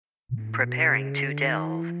Preparing to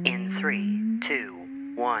delve in 3,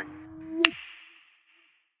 2, 1.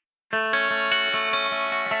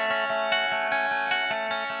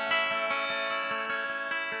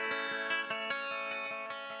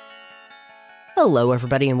 Hello,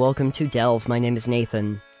 everybody, and welcome to Delve. My name is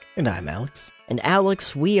Nathan. And I'm Alex. And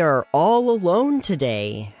Alex, we are all alone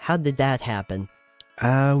today. How did that happen?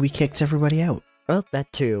 We kicked everybody out. Well,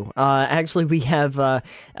 that too. Actually, we have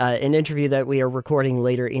an interview that we are recording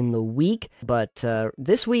later in the week, but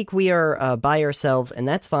this week we are by ourselves, and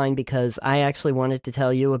that's fine because I actually wanted to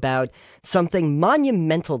tell you about something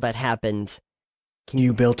monumental that happened.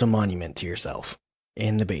 You built a monument to yourself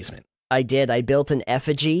in the basement. I did. I built an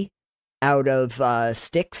effigy out of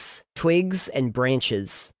sticks, twigs, and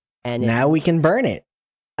branches. And now we can burn it.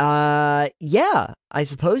 Yeah, I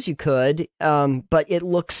suppose you could, but it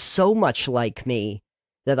looks so much like me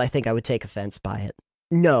that I think I would take offense by it.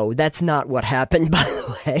 No, that's not what happened, by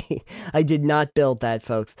the way. I did not build that,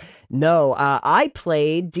 folks. No, I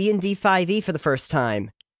played D&D5E for the first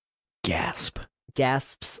time. Gasp.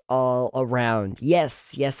 Gasps all around.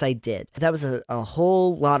 Yes, I did. That was a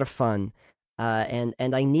whole lot of fun.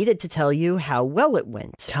 And I needed to tell you how well it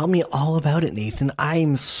went. Tell me all about it, Nathan.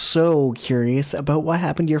 I'm so curious about what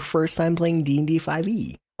happened your first time playing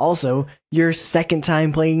D&D5E. Also, your second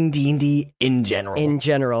time playing D&D in general. In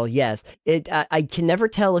general, yes. I can never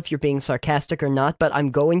tell if you're being sarcastic or not, but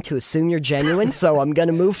I'm going to assume you're genuine, so I'm going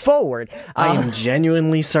to move forward. I am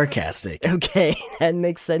genuinely sarcastic. Okay, that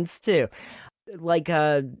makes sense too. Like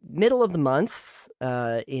middle of the month.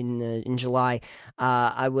 In July,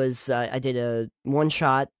 I did a one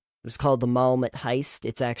shot. It was called the Malmet Heist.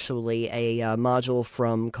 It's actually a module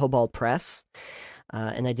from Cobalt Press,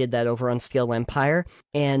 and I did that over on Steele Empire.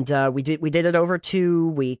 And we did it over 2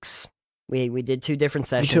 weeks. We did 2 different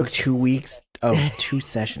sessions. You took 2 weeks. Oh, 2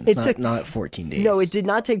 sessions, not 14 days. No, it did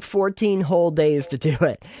not take 14 whole days to do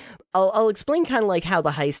it. I'll explain kind of like how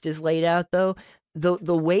the heist is laid out, though. The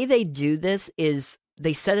way they do this is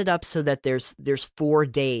they set it up so that there's 4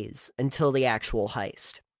 days until the actual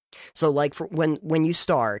heist. So like when you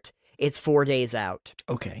start, it's 4 days out.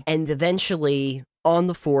 Okay. And eventually on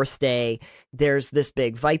the 4th day, there's this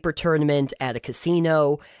big Viper tournament at a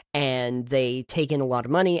casino, and they take in a lot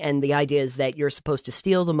of money, and the idea is that you're supposed to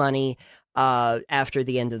steal the money after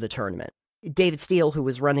the end of the tournament. David Steele, who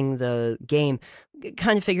was running the game,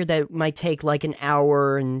 kind of figured that it might take like an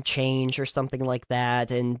hour and change or something like that,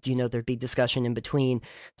 and there'd be discussion in between.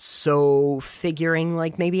 So figuring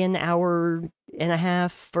like maybe an hour and a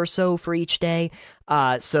half or so for each day.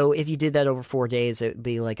 So if you did that over 4 days, it would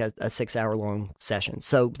be like a 6-hour long session.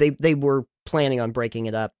 So they were planning on breaking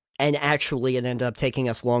it up, and actually it ended up taking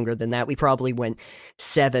us longer than that. We probably went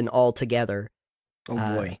 7 altogether. Oh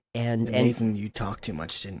boy. And Nathan, you talked too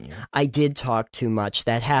much, didn't you? I did talk too much.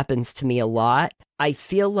 That happens to me a lot. I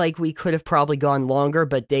feel like we could have probably gone longer,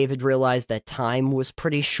 but David realized that time was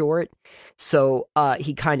pretty short. So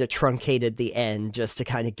he kind of truncated the end just to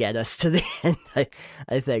kind of get us to the end.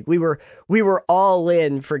 I think we were all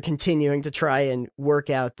in for continuing to try and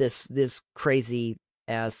work out this crazy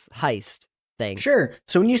ass heist thing. Sure.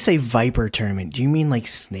 So when you say Viper tournament, do you mean like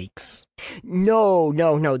snakes? No.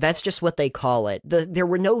 That's just what they call it. There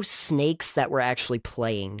were no snakes that were actually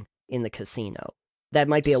playing in the casino. That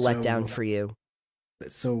might be a letdown for you.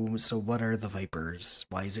 So what are the Vipers?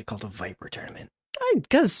 Why is it called a Viper tournament?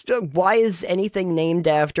 Because why is anything named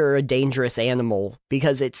after a dangerous animal?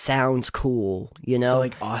 Because it sounds cool, So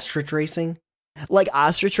like ostrich racing? Like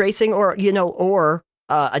ostrich racing, or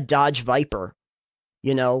a Dodge Viper.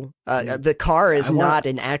 The car is not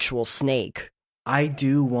an actual snake. I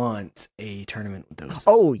do want a tournament with those.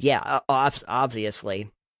 Oh, yeah, obviously.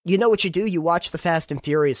 You know what you do? You watch the Fast and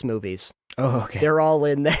Furious movies. Oh, okay. They're all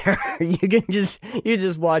in there. You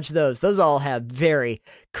just watch those. Those all have very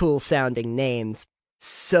cool sounding names.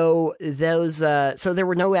 So there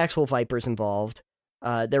were no actual Vipers involved.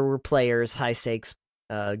 There were players, high stakes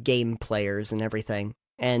game players and everything.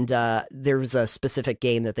 And there was a specific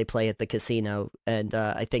game that they play at the casino, and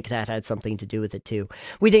I think that had something to do with it too.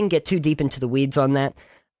 We didn't get too deep into the weeds on that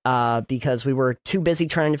because we were too busy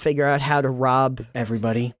trying to figure out how to rob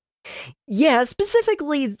everybody. Yeah,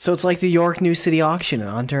 specifically. So it's like the York New City auction in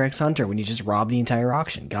Hunter x Hunter when you just rob the entire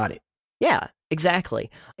auction. Got it. Yeah,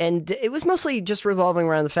 exactly. And it was mostly just revolving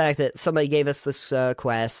around the fact that somebody gave us this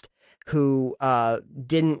quest who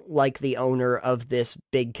didn't like the owner of this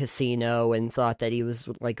big casino and thought that he was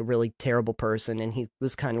like a really terrible person, and he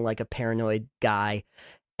was kind of like a paranoid guy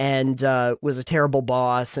and was a terrible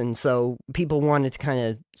boss, and so people wanted to kind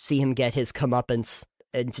of see him get his comeuppance,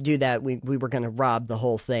 and to do that we were going to rob the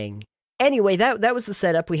whole thing. Anyway, that was the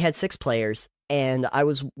setup. We had 6 players, and I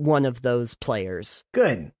was one of those players.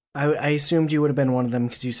 Good. I assumed you would have been one of them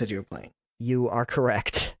because you said you were playing. You are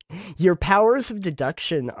correct. Your powers of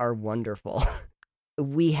deduction are wonderful.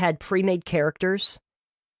 We had pre-made characters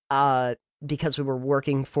because we were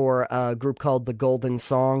working for a group called the Golden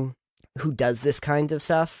Song who does this kind of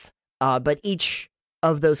stuff. But each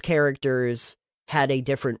of those characters had a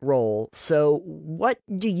different role. So what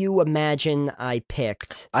do you imagine I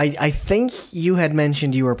picked? I think you had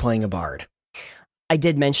mentioned you were playing a bard. I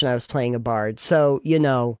did mention I was playing a bard, so,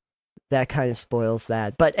 that kind of spoils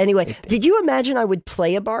that. But anyway, did you imagine I would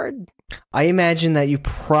play a bard? I imagine that you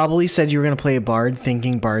probably said you were going to play a bard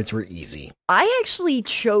thinking bards were easy. I actually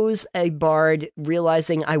chose a bard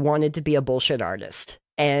realizing I wanted to be a bullshit artist,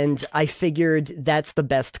 and I figured that's the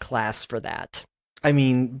best class for that. I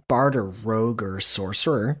mean, bard or rogue or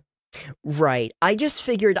sorcerer. Right. I just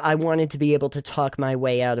figured I wanted to be able to talk my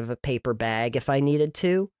way out of a paper bag if I needed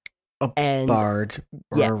to. A bard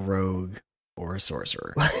or a rogue or a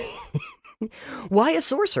sorcerer. Why a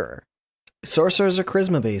sorcerer? Sorcerers are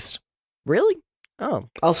charisma based. Really? Oh.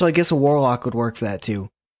 Also, I guess a warlock would work for that too.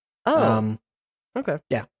 Oh. Okay.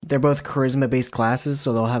 Yeah, they're both charisma based classes,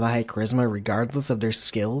 so they'll have a high charisma regardless of their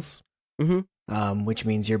skills. Mm-hmm. Which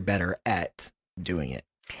means you're better at doing it.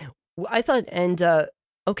 I thought,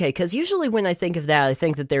 okay, because usually when I think of that, I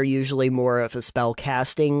think that they're usually more of a spell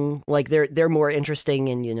casting. Like they're more interesting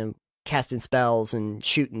in casting spells and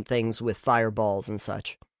shooting things with fireballs and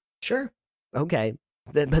such. Sure. Okay,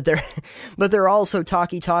 but they're also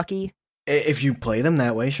talky. If you play them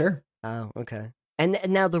that way, sure. Oh, okay. And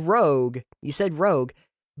now the rogue. You said rogue,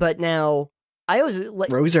 but now I always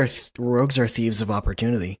rogues are thieves of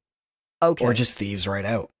opportunity. Okay. Or just thieves right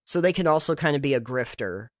out. So they can also kind of be a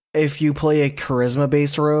grifter. If you play a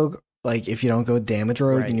charisma-based rogue, like if you don't go damage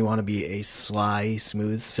rogue Right. and you want to be a sly,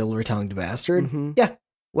 smooth, silver-tongued bastard, Mm-hmm. yeah.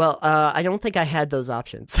 Well, I don't think I had those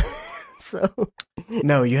options. So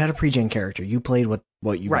No, you had a pre-gen character. You played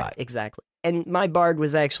what you right, got. exactly. And my bard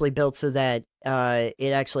was actually built so that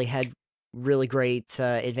it actually had really great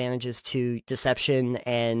advantages to deception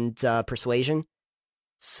and persuasion.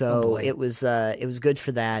 So it was good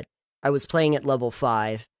for that. I was playing at level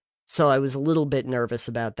 5, so I was a little bit nervous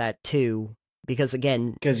about that too, because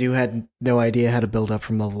again... Because you had no idea how to build up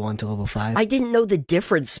from level 1 to level 5? I didn't know the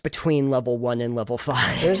difference between level 1 and level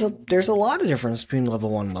 5. There's a lot of difference between level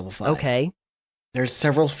 1 and level 5. Okay. There's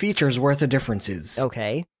several features worth of differences.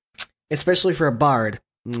 Okay. Especially for a bard,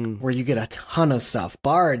 where you get a ton of stuff.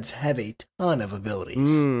 Bards have a ton of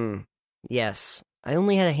abilities. Yes. I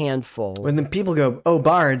only had a handful. When the people go, oh,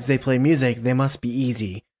 bards, they play music, they must be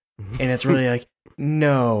easy. And it's really like,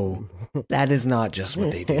 no, that is not just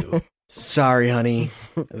what they do. Sorry, honey.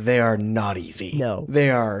 They are not easy. No.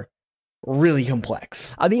 They are really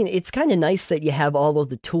complex. I mean, it's kind of nice that you have all of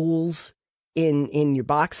the tools in your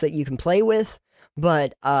box that you can play with,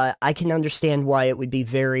 but I can understand why it would be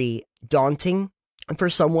very daunting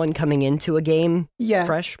for someone coming into a game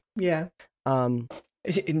fresh. Yeah.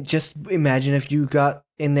 Just imagine if you got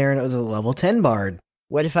in there and it was a level 10 bard.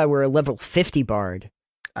 What if I were a level 50 bard?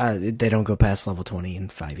 They don't go past level 20 in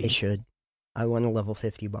 5e. They should. I want a level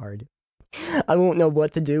 50 bard. I won't know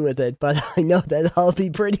what to do with it, but I know that I'll be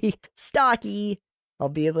pretty stocky. I'll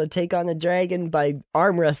be able to take on a dragon by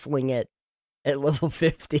arm wrestling it at level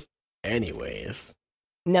 50. Anyways.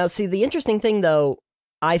 Now, see, the interesting thing, though,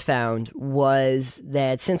 I found was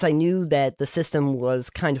that since I knew that the system was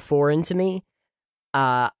kind of foreign to me,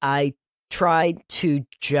 I tried to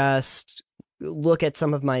just look at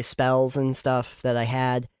some of my spells and stuff that I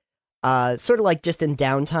had, sort of like just in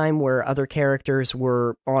downtime where other characters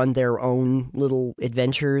were on their own little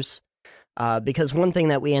adventures. Because one thing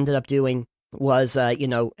that we ended up doing was, at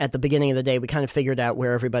the beginning of the day, we kind of figured out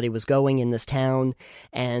where everybody was going in this town,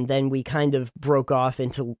 and then we kind of broke off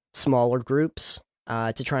into smaller groups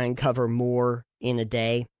to try and cover more in a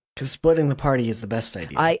day. Because splitting the party is the best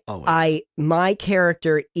idea. My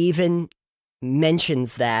character even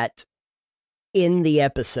mentions that in the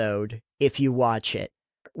episode, if you watch it.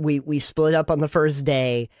 We split up on the first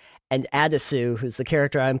day, and Adisu, who's the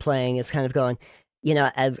character I'm playing, is kind of going,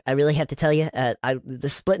 I really have to tell you, the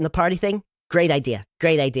splitting the party thing, great idea.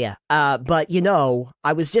 But,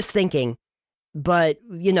 I was just thinking, but,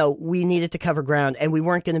 we needed to cover ground, and we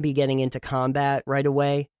weren't going to be getting into combat right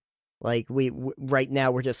away. Like, right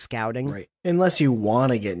now, we're just scouting. Right. Unless you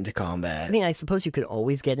want to get into combat. I mean, I suppose you could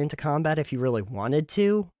always get into combat if you really wanted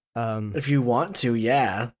to. If you want to,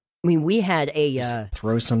 yeah. I mean, we had a... Just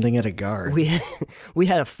throw something at a guard. We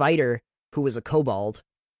had a fighter who was a kobold,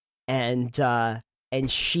 and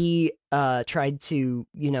she tried to,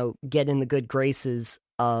 get in the good graces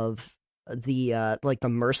of like the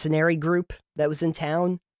mercenary group that was in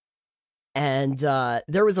town, and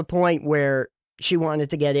there was a point where she wanted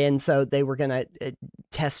to get in, so they were gonna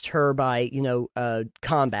test her by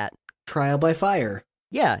combat. Trial by fire.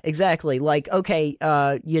 Yeah, exactly. Like, okay,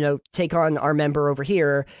 take on our member over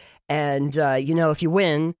here, and if you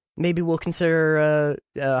win, maybe we'll consider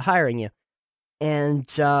hiring you. And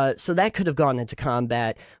so that could have gone into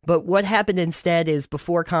combat. But what happened instead is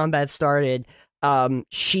before combat started,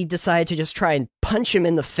 she decided to just try and punch him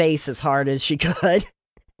in the face as hard as she could.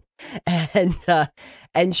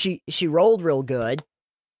 and she rolled real good.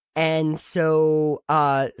 And so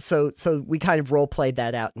we kind of role played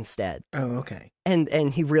that out instead. Oh, okay.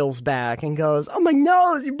 And he reels back and goes, "Oh, my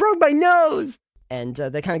nose! You broke my nose!" And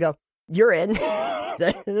they kind of go, "You're in."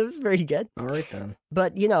 That was very good. All right then.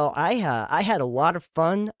 But I had a lot of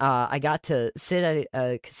fun. I got to sit at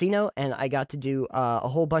a casino, and I got to do a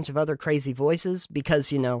whole bunch of other crazy voices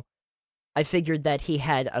because I figured that he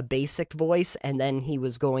had a basic voice, and then he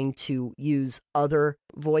was going to use other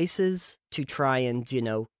voices to try and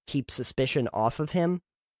keep suspicion off of him.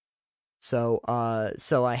 So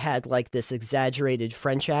I had like this exaggerated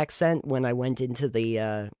French accent when I went into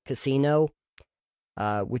the casino.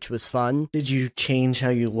 Which was fun. Did you change how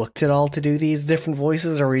you looked at all to do these different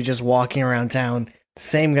voices, or were you just walking around town, the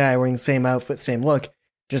same guy wearing the same outfit, same look,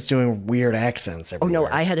 just doing weird accents everywhere? Oh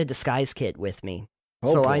no, I had a disguise kit with me.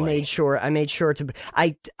 Oh, so boy. I made sure to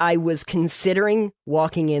I was considering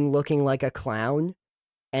walking in looking like a clown,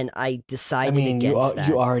 and I decided against that.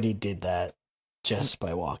 You already did that just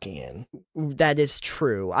by walking in. That is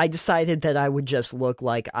true. I decided that I would just look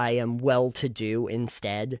like I am well-to-do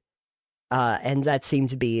instead. And that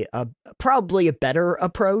seemed to be probably a better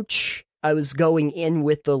approach. I was going in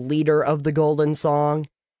with the leader of the Golden Song,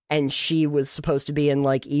 and she was supposed to be in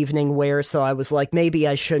like evening wear, so I was like, maybe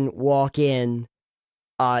I shouldn't walk in,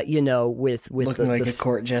 with looking like a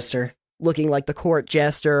court jester. Looking like the court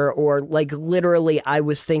jester, or like literally, I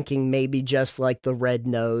was thinking maybe just like the red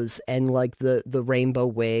nose and like the rainbow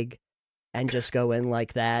wig, and just go in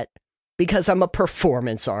like that. Because I'm a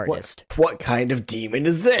performance artist. What kind of demon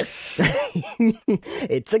is this?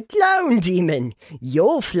 It's a clown demon.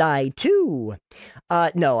 You'll fly too.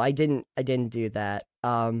 No, I didn't do that.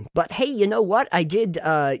 But hey, you know what? I did,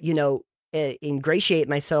 ingratiate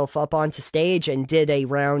myself up onto stage and did a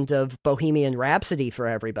round of Bohemian Rhapsody for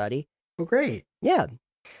everybody. Oh, great. Yeah.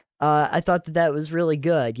 I thought that was really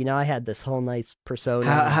good. I had this whole nice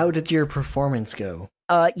persona. How did your performance go?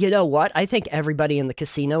 You know what? I think everybody in the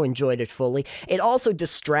casino enjoyed it fully. It also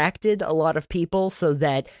distracted a lot of people so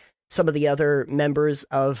that some of the other members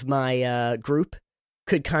of my group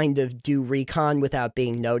could kind of do recon without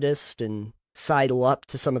being noticed and sidle up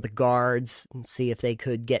to some of the guards and see if they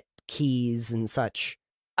could get keys and such.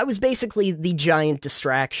 I was basically the giant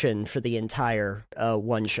distraction for the entire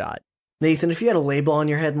one-shot. Nathan, if you had a label on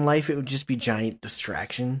your head in life, it would just be giant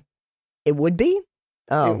distraction. It would be?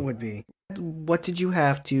 Oh. It would be. What did you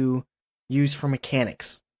have to use for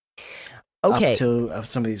mechanics? Okay. Up to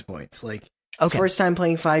some of these points. Like, okay. First time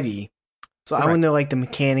playing 5e. So I want to know, like, the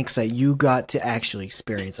mechanics that you got to actually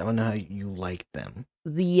experience. I want to know how you liked them.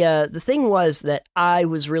 The thing was that I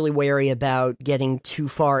was really wary about getting too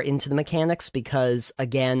far into the mechanics because,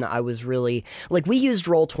 again, I was really... Like, we used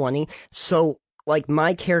Roll20, so... Like,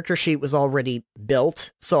 my character sheet was already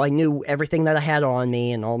built, so I knew everything that I had on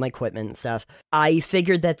me and all my equipment and stuff. I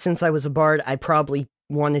figured that since I was a bard, I probably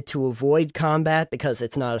wanted to avoid combat because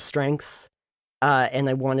it's not a strength, and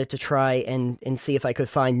I wanted to try and see if I could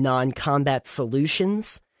find non-combat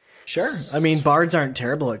solutions. Sure. I mean, bards aren't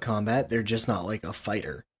terrible at combat, they're just not like a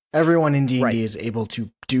fighter. Everyone in D&D is able to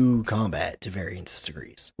do combat to various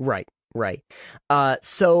degrees. Right.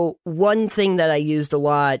 So one thing that I used a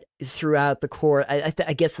lot throughout the course, I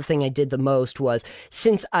guess the thing I did the most was,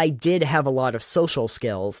 since I did have a lot of social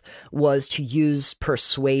skills, was to use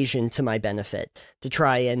persuasion to my benefit, to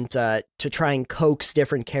try and coax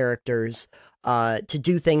different characters to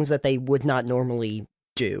do things that they would not normally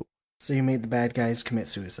do. So you made the bad guys commit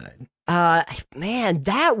suicide. Man,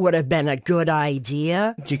 that would have been a good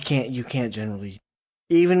idea. You can't generally,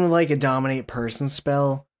 even with like a dominate person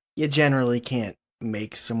spell, you generally can't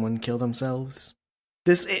make someone kill themselves.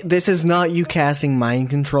 This is not you casting mind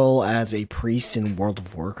control as a priest in World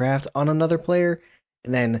of Warcraft on another player,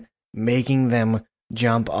 and then making them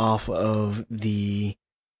jump off of the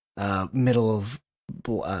middle of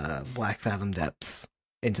Black Fathom depths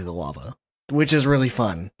into the lava, which is really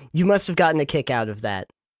fun. You must have gotten a kick out of that.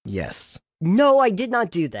 Yes. No, I did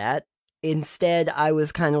not do that. Instead, I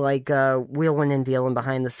was kind of like wheeling and dealing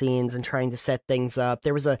behind the scenes and trying to set things up.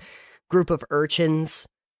 There was a group of urchins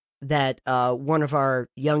that one of our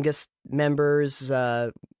youngest members,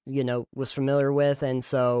 was familiar with, and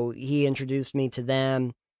so he introduced me to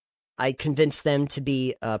them. I convinced them to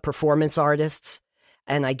be performance artists,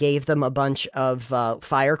 and I gave them a bunch of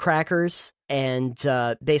firecrackers and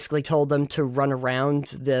basically told them to run around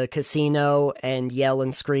the casino and yell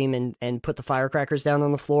and scream and put the firecrackers down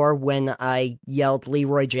on the floor when I yelled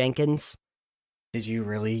Leroy Jenkins. Did you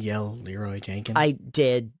really yell Leroy Jenkins? I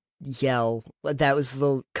did yell. That was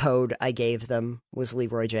the code I gave them, was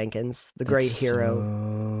Leroy Jenkins, the great hero.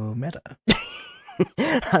 So meta.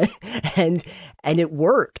 and it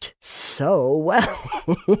worked so well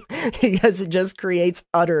because it just creates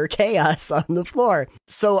utter chaos on the floor.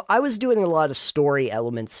 So I was doing a lot of story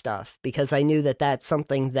element stuff because I knew that that's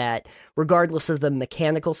something that, regardless of the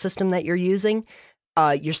mechanical system that you're using,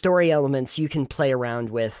 your story elements you can play around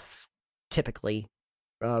with typically,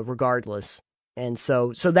 regardless. And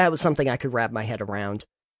so that was something I could wrap my head around.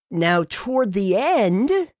 Now, toward the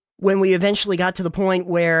end, when we eventually got to the point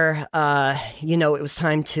where, it was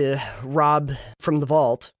time to rob from the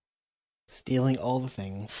vault. Stealing all the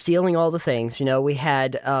things. We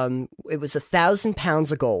had, it was 1,000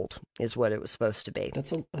 pounds of gold is what it was supposed to be.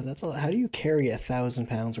 That's a, how do you carry 1,000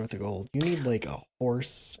 pounds worth of gold? You need like a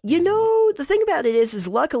horse. The thing about it is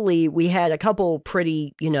luckily we had a couple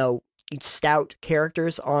pretty, stout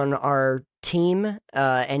characters on our team,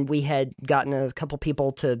 and we had gotten a couple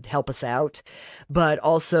people to help us out, but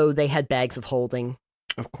also they had bags of holding.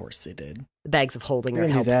 Of course they did. The bags of holding are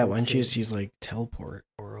helpful. Do that. Why don't too. you just use like teleport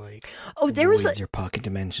or like there was your pocket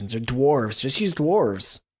dimensions or dwarves? Just use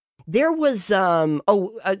dwarves. There was one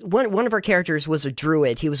of our characters was a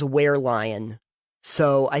druid. He was a were-lion,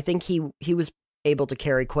 so I think he was able to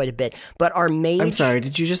carry quite a bit. But our mage... I'm sorry,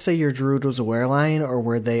 did you just say your druid was a were-lion, or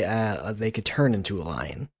were they could turn into a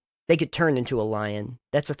lion? They could turn into a lion.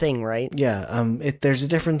 That's a thing, right? Yeah. There's a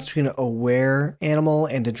difference between a were animal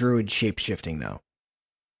and a druid shapeshifting, though.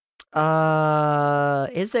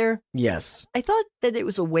 Is there? Yes. I thought that it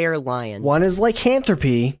was a were-lion. One is like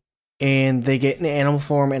Lycanthropy, and they get an animal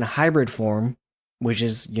form and a hybrid form, which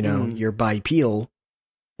is, your bipedal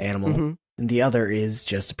animal, and the other is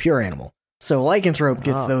just a pure animal. So Lycanthrope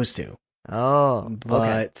gets those two. Oh,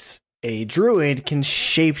 but a druid can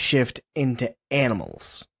shapeshift into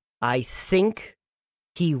animals. I think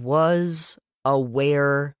he was a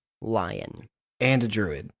were-lion. And a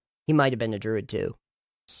druid. He might have been a druid too.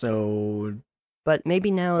 So... But maybe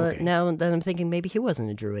now that I'm thinking maybe he wasn't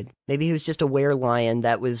a druid. Maybe he was just a were-lion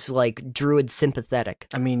that was like druid sympathetic.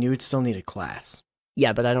 I mean, you would still need a class.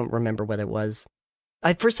 Yeah, but I don't remember what it was.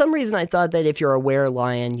 For some reason, I thought that if you're a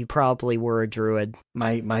were-lion, you probably were a druid.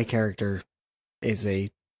 My character is a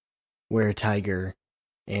were-tiger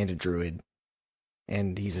and a druid,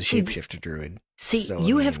 and he's a shapeshifter druid. See,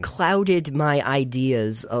 you have clouded my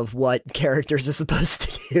ideas of what characters are supposed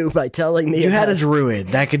to do by telling me. You had a druid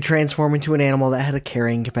that could transform into an animal that had a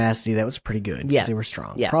carrying capacity that was pretty good. Yeah, they were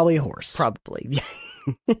strong. Yeah, probably a horse. Probably.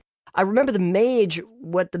 I remember the mage.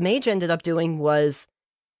 What the mage ended up doing was.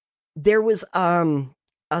 There was a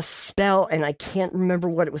spell, and I can't remember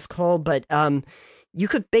what it was called, but you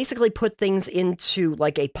could basically put things into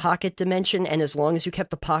like a pocket dimension, and as long as you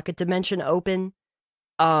kept the pocket dimension open,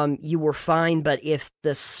 you were fine. But if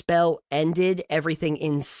the spell ended, everything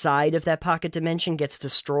inside of that pocket dimension gets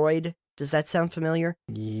destroyed. Does that sound familiar?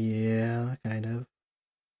 Yeah, kind of.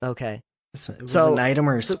 Okay. It was an item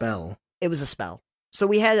or a spell? It was a spell. So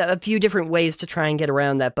we had a few different ways to try and get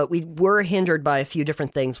around that, but we were hindered by a few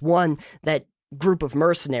different things. One, that group of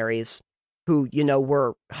mercenaries who,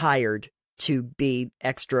 were hired to be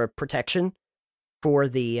extra protection for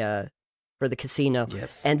the casino.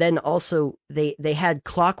 Yes. And then also they had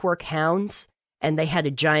clockwork hounds, and they had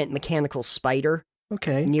a giant mechanical spider.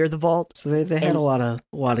 Okay. Near the vault. So they had a lot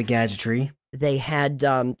of gadgetry. They had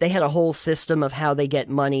a whole system of how they get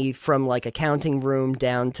money from like a counting room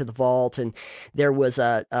down to the vault, and there was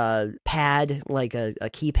a pad, like a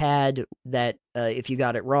keypad that if you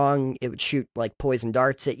got it wrong, it would shoot like poison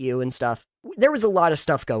darts at you and stuff. There was a lot of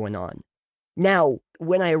stuff going on. Now,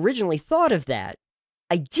 when I originally thought of that,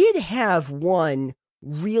 I did have one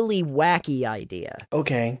really wacky idea.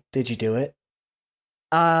 Okay, did you do it?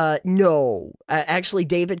 No. Actually,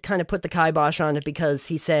 David kind of put the kibosh on it because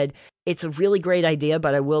he said, it's a really great idea,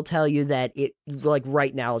 but I will tell you that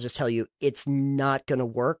right now, I'll just tell you, it's not going to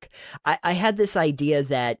work. I had this idea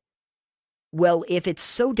that, well, if it's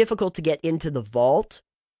so difficult to get into the vault,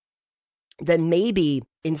 then maybe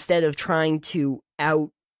instead of trying to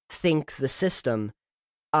outthink the system,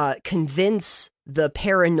 convince the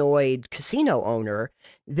paranoid casino owner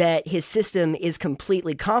that his system is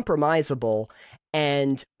completely compromisable,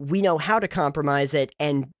 and we know how to compromise it.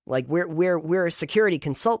 And like we're a security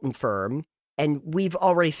consultant firm, and we've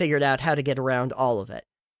already figured out how to get around all of it.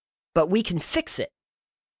 But we can fix it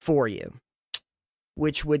for you,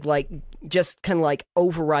 which would like just kind of like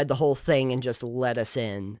override the whole thing and just let us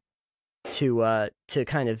in to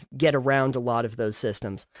kind of get around a lot of those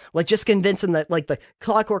systems. Like just convince them that like the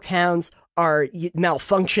Clockwork Hounds are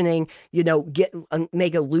malfunctioning,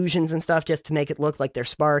 make illusions and stuff just to make it look like they're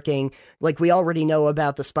sparking. Like we already know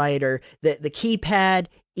about the spider, the keypad,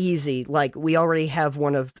 easy. Like we already have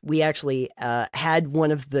we actually had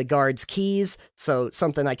one of the guards' keys, so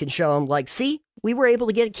something I can show them like, see, we were able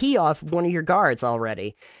to get a key off of one of your guards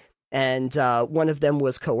already. And one of them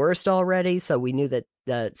was coerced already, so we knew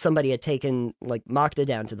that somebody had taken like Makta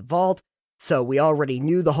down to the vault, so we already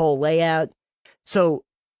knew the whole layout. So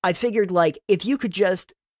I figured like if you could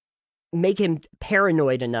just make him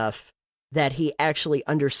paranoid enough that he actually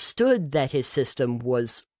understood that his system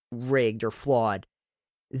was rigged or flawed,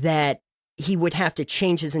 that he would have to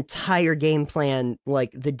change his entire game plan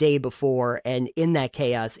like the day before, and in that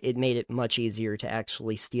chaos it made it much easier to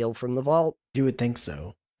actually steal from the vault. You would think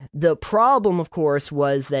so. The problem, of course,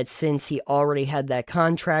 was that since he already had that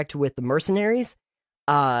contract with the mercenaries,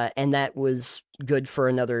 and that was good for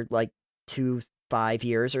another, 5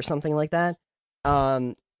 years or something like that,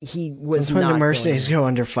 he was Since when do mercenaries go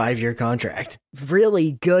under 5-year contract?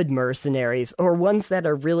 Really good mercenaries, or ones that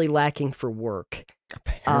are really lacking for work.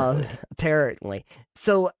 Apparently.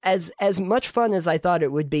 So as much fun as I thought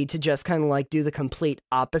it would be to just kind of like do the complete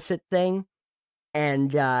opposite thing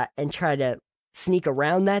and try to sneak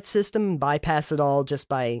around that system and bypass it all just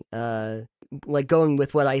by going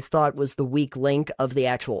with what I thought was the weak link of the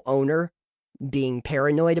actual owner being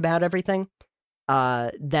paranoid about everything,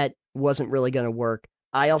 that wasn't really going to work.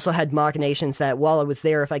 I also had machinations that while I was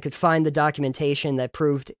there, if I could find the documentation that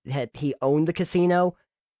proved that he owned the casino,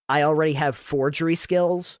 I already have forgery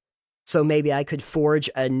skills, so maybe I could forge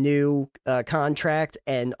a new contract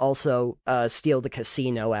and also steal the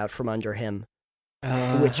casino out from under him.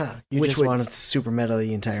 Which wanted to super meta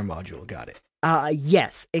the entire module. Got it.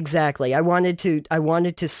 Yes, exactly. I wanted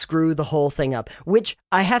to screw the whole thing up, which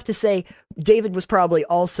I have to say, David was probably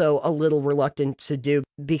also a little reluctant to do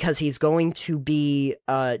because he's going to be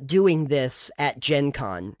doing this at Gen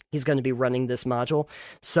Con. He's going to be running this module,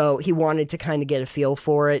 so he wanted to kind of get a feel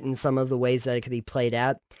for it and some of the ways that it could be played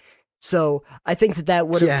out. So I think that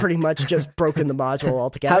would have pretty much just broken the module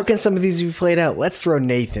altogether. How can some of these be played out? Let's throw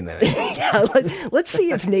Nathan in it. Yeah, let's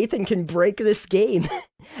see if Nathan can break this game.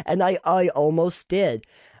 And I almost did.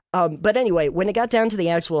 But anyway, when it got down to the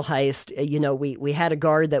actual heist, we had a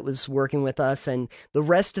guard that was working with us, and the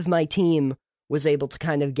rest of my team was able to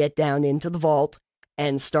kind of get down into the vault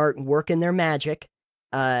and start working their magic.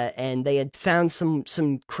 And they had found some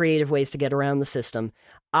creative ways to get around the system.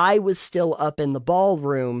 I was still up in the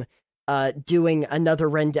ballroom doing another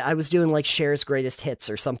I was doing like Cher's greatest hits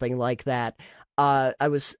or something like that. I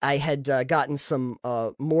had gotten some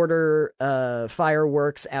mortar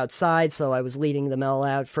fireworks outside, so I was leading them all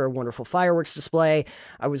out for a wonderful fireworks display.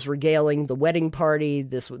 I was regaling the wedding party.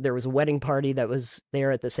 There was a wedding party that was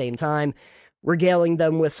there at the same time, regaling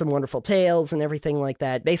them with some wonderful tales and everything like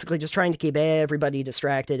that. Basically just trying to keep everybody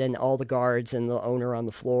distracted and all the guards and the owner on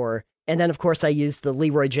the floor. And then, of course, I used the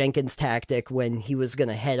Leroy Jenkins tactic when he was going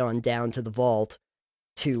to head on down to the vault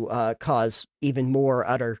to cause even more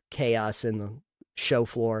utter chaos in the show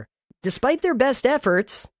floor. Despite their best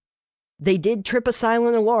efforts, they did trip a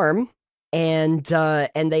silent alarm, and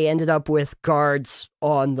they ended up with guards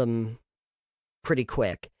on them pretty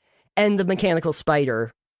quick. And the mechanical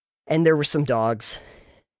spider, and there were some dogs.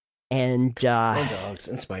 And dogs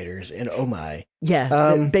and spiders and oh my.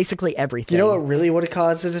 Yeah, basically everything. You know what really would have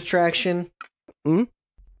caused a distraction? Hmm?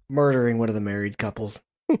 Murdering one of the married couples.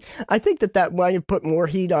 I think that might have put more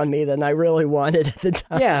heat on me than I really wanted at the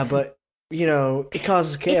time. Yeah, but, it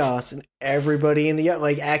causes chaos and everybody in the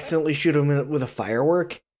accidentally shoot him with a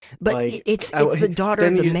firework. But it's the daughter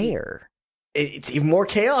of the mayor. It's even more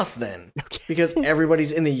chaos then. Okay. Because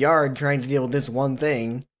everybody's in the yard trying to deal with this one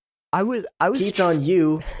thing. I was Heat's on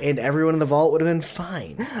you, and everyone in the vault would have been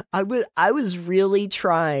fine. I was really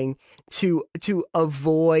trying to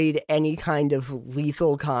avoid any kind of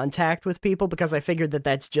lethal contact with people because I figured that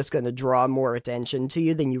that's just going to draw more attention to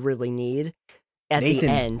you than you really need at the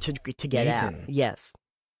end to get out. Yes.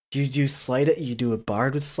 You do sleight of, you do a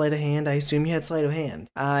bard with sleight of hand? I assume you had sleight of hand.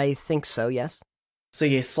 I think so, yes. So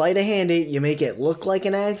you sleight of hand it, you make it look like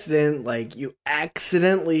an accident, like you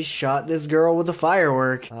accidentally shot this girl with a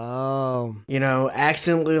firework. Oh.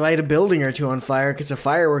 Accidentally light a building or two on fire because the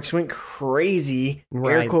fireworks went crazy.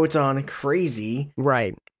 Right. Air quotes on crazy.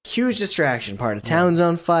 Right. huge distraction. Part of town's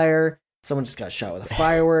on fire. Someone just got shot with a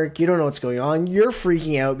firework. You don't know what's going on. You're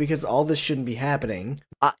freaking out because all this shouldn't be happening.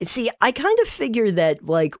 See, I kind of figure that,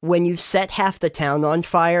 like, when you've set half the town on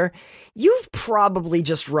fire, you've probably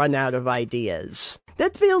just run out of ideas.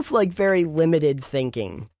 That feels like very limited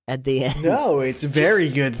thinking at the end. No, it's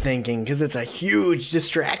very good thinking because it's a huge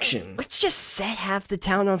distraction. Let's just set half the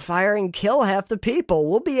town on fire and kill half the people.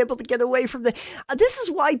 We'll be able to get away from the... this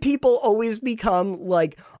is why people always become,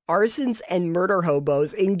 like, arsons and murder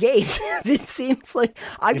hobos in games. It seems like...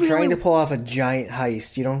 You're trying to pull off a giant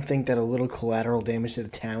heist. You don't think that a little collateral damage to the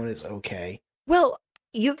town is okay? Well,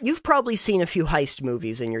 you've probably seen a few heist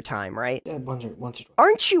movies in your time, right? Yeah, once or twice.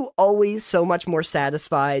 Aren't you always so much more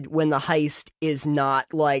satisfied when the heist is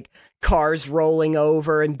not like cars rolling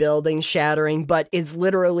over and buildings shattering, but is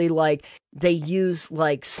literally like they use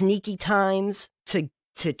like sneaky times to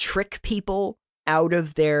trick people out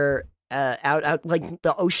of their out like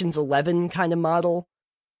the Ocean's 11 kind of model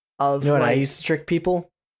of... You know what like, I used to trick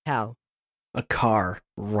people? How? A car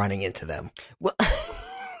running into them. Well,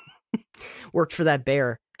 worked for that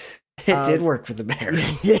bear. It did work for the bear.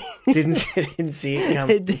 didn't see it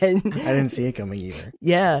coming. It didn't. I didn't see it coming either.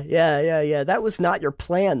 Yeah. That was not your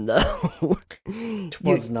plan, though. It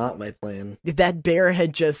was not my plan. That bear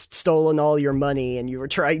had just stolen all your money and you were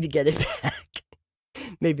trying to get it back.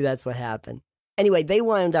 Maybe that's what happened. Anyway, they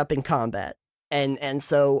wound up in combat. And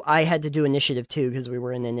so I had to do initiative too, because we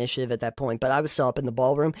were in initiative at that point, but I was still up in the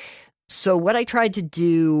ballroom. So what I tried to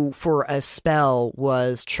do for a spell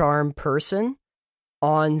was Charm Person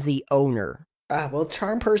on the owner. Well,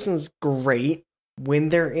 Charm Person's great when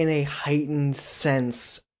they're in a heightened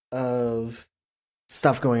sense of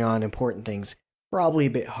stuff going on, important things. Probably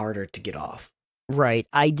a bit harder to get off. Right.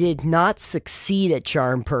 I did not succeed at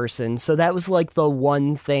Charm Person, so that was like the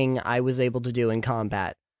one thing I was able to do in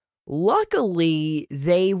combat. Luckily,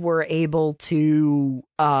 they were able to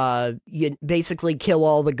basically kill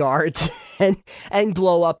all the guards and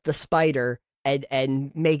blow up the spider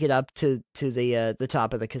and make it up to the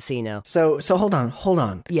top of the casino. So hold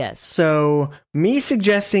on. Yes. So me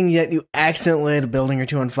suggesting that you accidentally light a building or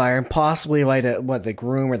two on fire and possibly light the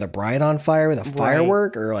groom or the bride on fire with a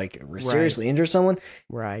firework or like seriously injure someone,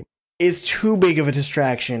 right, is too big of a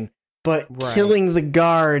distraction. But killing the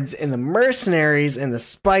guards and the mercenaries and the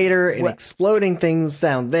spider and exploding things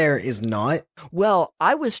down there is not. Well,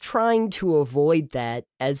 I was trying to avoid that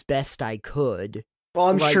as best I could. Well,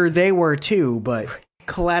 I'm sure they were too, but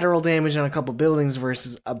collateral damage on a couple buildings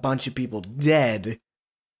versus a bunch of people dead.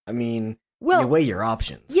 I mean, you weigh your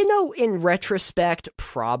options. You know, in retrospect,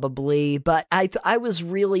 probably, but I was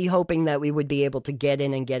really hoping that we would be able to get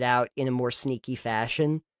in and get out in a more sneaky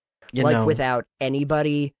fashion. Without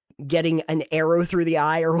anybody getting an arrow through the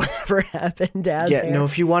eye or whatever happened down there. Yeah, no,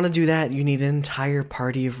 if you want to do that, you need an entire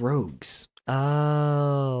party of rogues.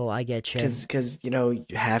 Oh, I get you. Because,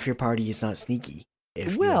 half your party is not sneaky.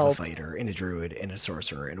 If you have a fighter and a druid and a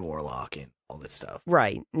sorcerer and a warlock and all this stuff.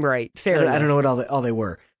 Right. Fair enough. I don't know what all they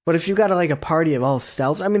were. But if you got a party of all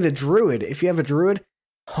stealths, I mean, the druid, if you have a druid,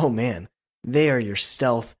 oh man, they are your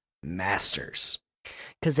stealth masters.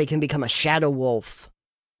 Because they can become a shadow wolf.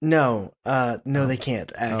 No, they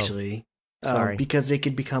can't, actually. Sorry. Because they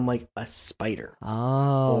could become like a spider.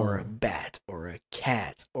 Oh. Or a bat, or a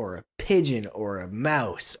cat, or a pigeon, or a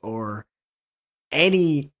mouse, or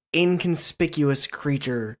any inconspicuous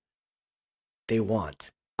creature they want.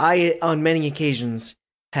 I, on many occasions,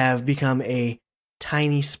 have become a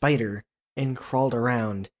tiny spider and crawled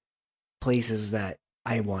around places that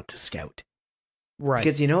I want to scout. Right.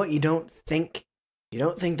 Because you know what? You don't think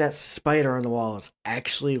that spider on the wall is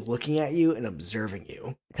actually looking at you and observing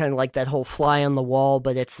you. Kind of like that whole fly on the wall,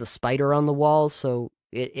 but it's the spider on the wall, so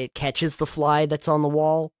it catches the fly that's on the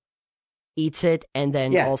wall, eats it, and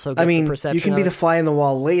then also gets the perception. You can be the fly on the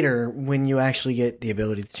wall later when you actually get the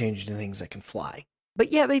ability to change into things that can fly. But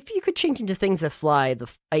if you could change into things that fly,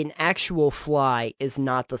 an actual fly is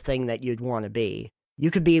not the thing that you'd want to be. You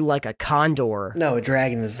could be like a condor. No, a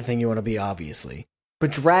dragon is the thing you want to be, obviously.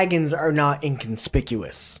 But dragons are not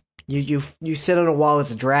inconspicuous. You sit on a wall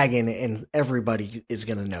as a dragon, and everybody is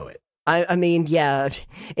gonna know it. I mean,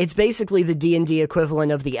 it's basically the D&D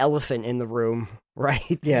equivalent of the elephant in the room,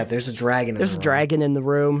 right? Yeah, there's a dragon. There's a dragon in the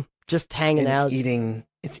room, just hanging out.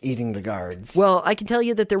 It's eating the guards. Well, I can tell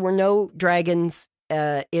you that there were no dragons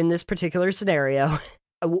in this particular scenario.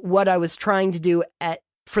 What I was trying to do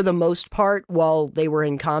for the most part, while they were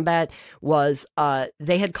in combat, was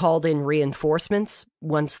they had called in reinforcements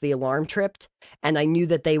once the alarm tripped, and I knew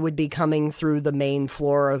that they would be coming through the main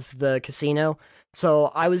floor of the casino.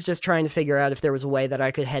 So I was just trying to figure out if there was a way that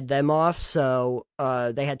I could head them off so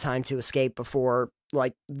they had time to escape before,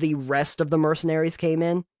 like, the rest of the mercenaries came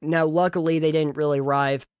in. Now, luckily, they didn't really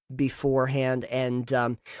arrive beforehand,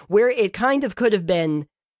 and where it kind of could have been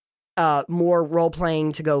more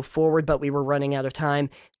role-playing to go forward, but we were running out of time,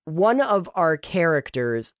 one of our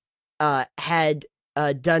characters had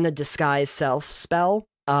done a disguise self spell.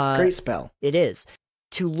 Great spell. It is.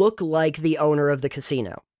 To look like the owner of the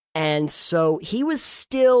casino. And so he was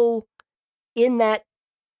still in that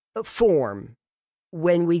form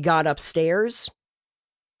when we got upstairs.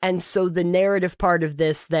 And so the narrative part of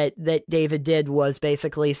this that David did was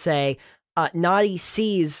basically say, Naughty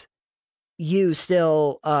sees you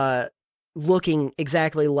still looking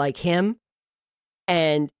exactly like him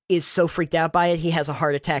and is so freaked out by it, he has a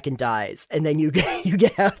heart attack and dies. And then you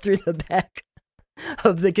get out through the back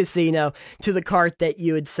of the casino to the cart that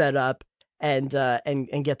you had set up and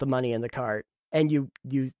get the money in the cart. And you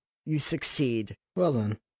succeed. Well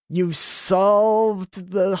done. You solved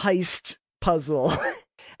the heist puzzle.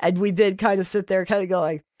 And we did kind of sit there kind of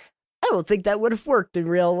going, I don't think that would have worked in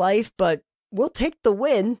real life, but we'll take the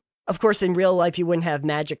win. Of course, in real life, you wouldn't have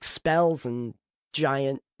magic spells and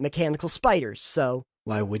giant mechanical spiders, so...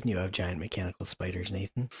 Why wouldn't you have giant mechanical spiders,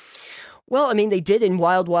 Nathan? Well, I mean, they did in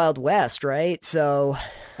Wild Wild West, right? So...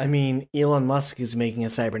 I mean, Elon Musk is making a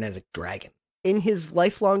cybernetic dragon. In his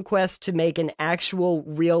lifelong quest to make an actual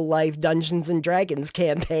real-life Dungeons & Dragons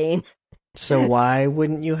campaign... So why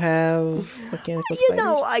wouldn't you have mechanical spiders? You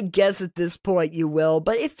know, I guess at this point you will,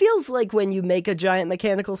 but it feels like when you make a giant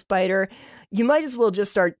mechanical spider, you might as well just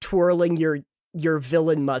start twirling your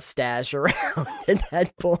villain mustache around at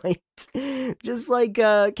that point. Just like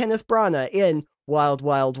Kenneth Branagh in Wild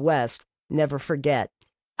Wild West. Never forget.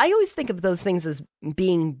 I always think of those things as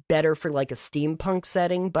being better for like a steampunk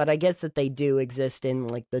setting, but I guess that they do exist in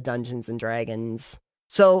like the Dungeons and Dragons.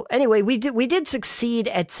 So anyway, we did succeed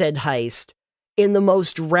at said heist in the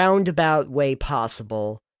most roundabout way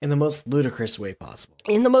possible. In the most ludicrous way possible.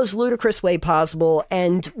 In the most ludicrous way possible,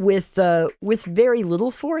 and with very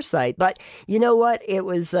little foresight. But you know what? It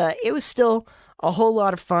was still a whole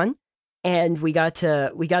lot of fun, and we got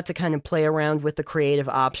to kind of play around with the creative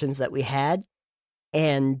options that we had.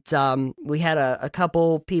 And we had a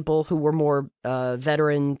couple people who were more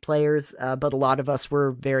veteran players, but a lot of us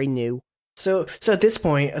were very new. So at this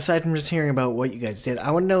point, aside from just hearing about what you guys did, I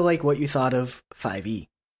want to know like what you thought of 5e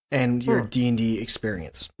and your D&D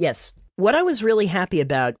experience. Yes. What I was really happy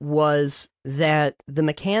about was that the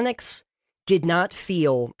mechanics did not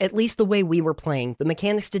feel, at least the way we were playing, the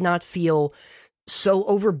mechanics did not feel so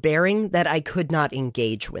overbearing that I could not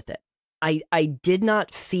engage with it. I did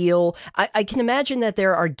not feel... I can imagine that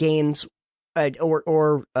there are games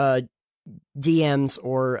or DMs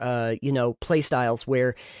or play styles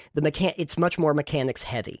where it's much more mechanics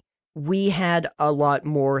heavy. We had a lot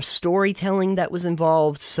more storytelling that was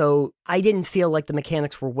involved, so I didn't feel like the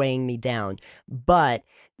mechanics were weighing me down. But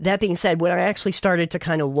that being said, when I actually started to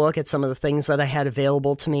kind of look at some of the things that I had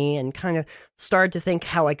available to me and kind of started to think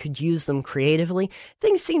how I could use them creatively,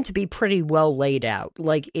 things seemed to be pretty well laid out.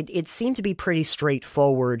 Like it seemed to be pretty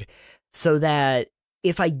straightforward, so that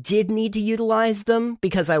if I did need to utilize them,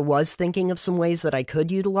 because I was thinking of some ways that I could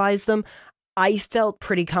utilize them, I felt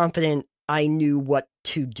pretty confident I knew what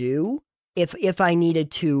to do if I needed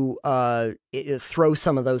to throw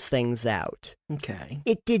some of those things out. Okay.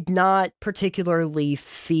 It did not particularly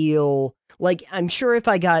feel like, I'm sure if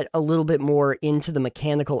I got a little bit more into the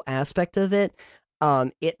mechanical aspect of it,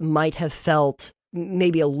 it might have felt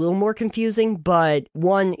maybe a little more confusing, but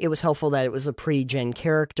one, it was helpful that it was a pre-gen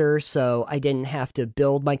character, so I didn't have to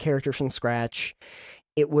build my character from scratch.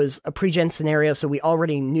 It was a pre-gen scenario, so we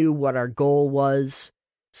already knew what our goal was,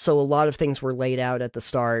 so a lot of things were laid out at the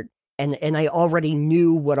start, and I already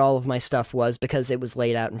knew what all of my stuff was because it was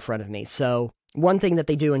laid out in front of me. So one thing that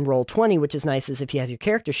they do in Roll20, which is nice, is if you have your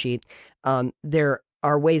character sheet, there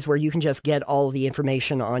are ways where you can just get all of the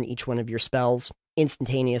information on each one of your spells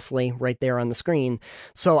instantaneously right there on the screen.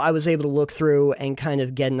 So I was able to look through and kind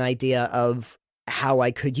of get an idea of how I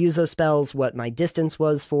could use those spells, what my distance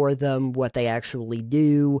was for them, what they actually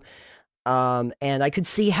do, and I could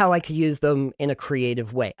see how I could use them in a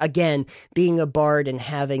creative way. Again, being a bard and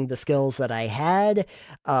having the skills that I had,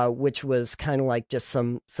 which was kind of like just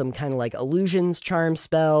some kind of like illusions, charm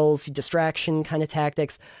spells, distraction kind of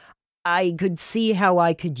tactics, I could see how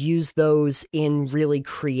I could use those in really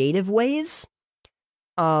creative ways.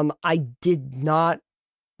 I did not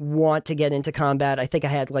want to get into combat. I think I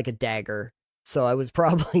had like a dagger, so I was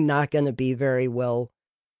probably not going to be very well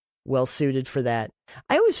suited for that.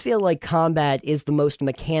 I always feel like combat is the most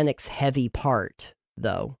mechanics heavy part,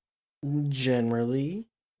 though. Generally,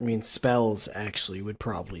 I mean, spells actually would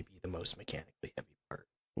probably be the most mechanically heavy part.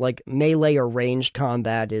 Like melee or ranged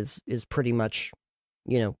combat is pretty much,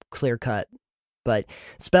 clear cut. But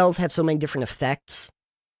spells have so many different effects.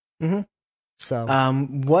 Mm-hmm. So,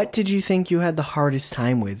 what did you think you had the hardest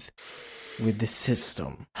time with the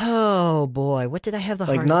system? Oh boy, what did I have the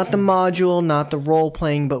hardest? Like not the module, not the role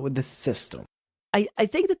playing, but with the system. I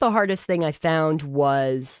think that the hardest thing I found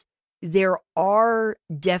was there are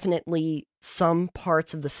definitely some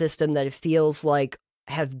parts of the system that it feels like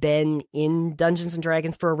have been in Dungeons and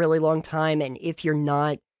Dragons for a really long time, and if you're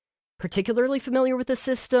not particularly familiar with the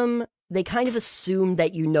system, they kind of assume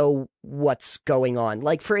that you know what's going on.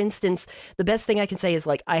 Like, for instance, the best thing I can say is,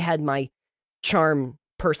 like, I had my charm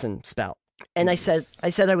person spell, and I said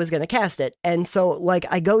I was going to cast it, and so, like,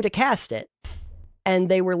 I go to cast it, and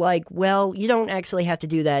they were like, well, you don't actually have to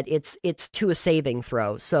do that. It's to a saving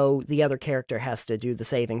throw, so the other character has to do the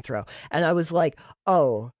saving throw. And I was like,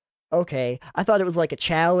 oh, okay. I thought it was like a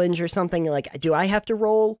challenge or something. Like, do I have to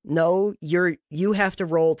roll? No, you have to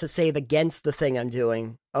roll to save against the thing I'm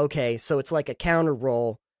doing. Okay, so it's like a counter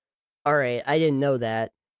roll. All right, I didn't know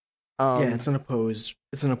that. Yeah, it's an opposed roll.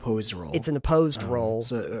 It's an opposed roll.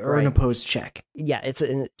 Or an opposed check. Yeah, it's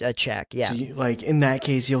a check, yeah. So like, in that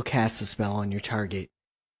case, you'll cast a spell on your target.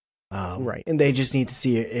 Right. And they just need to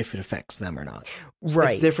see if it affects them or not.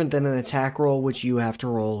 Right. It's different than an attack roll, which you have to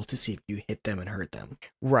roll to see if you hit them and hurt them.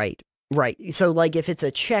 Right. So, like, if it's a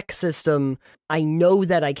check system, I know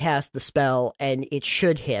that I cast the spell and it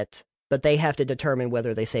should hit, but they have to determine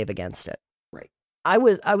whether they save against it. Right. I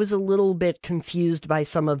was a little bit confused by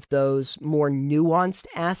some of those more nuanced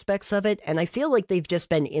aspects of it, and I feel like they've just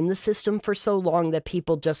been in the system for so long that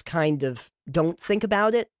people just kind of don't think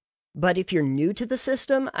about it. But if you're new to the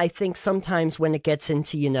system, I think sometimes when it gets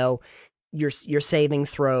into, your saving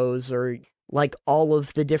throws or like all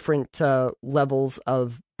of the different levels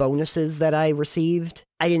of bonuses that I received,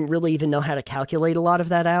 I didn't really even know how to calculate a lot of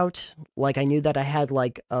that out. Like, I knew that I had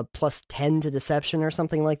like a plus 10 to deception or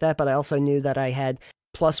something like that, but I also knew that I had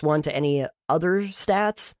plus 1 to any other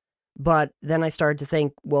stats. But then I started to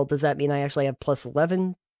think, well, does that mean I actually have plus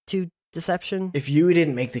 11 to deception? If you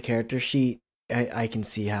didn't make the character sheet, I can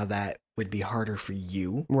see how that would be harder for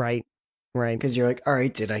you. Right. Because you're like, all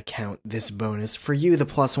right, did I count this bonus? For you, the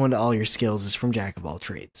plus 1 to all your skills is from Jack of all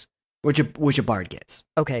trades, which a bard gets.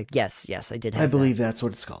 Okay, yes, I did have I believe that's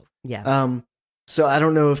what it's called. Yeah. So I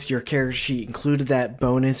don't know if your character sheet included that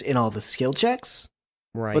bonus in all the skill checks.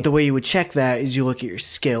 Right. But the way you would check that is you look at your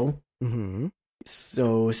skill. Mm-hmm.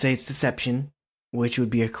 So say it's deception, which would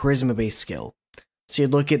be a charisma-based skill. So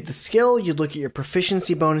you'd look at the skill, you'd look at your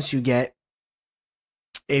proficiency bonus you get,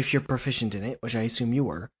 if you're proficient in it, which I assume you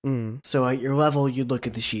were. So at your level, you'd look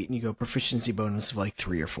at the sheet and you go proficiency bonus of like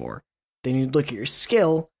 3 or 4. Then you'd look at your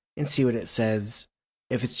skill and see what it says.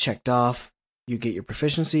 If it's checked off, you get your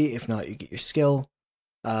proficiency. If not, you get your skill.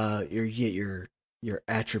 You get your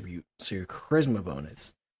attribute, so your charisma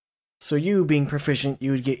bonus. So you being proficient,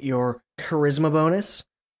 you would get your charisma bonus.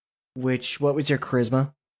 What was your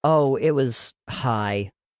charisma? Oh, it was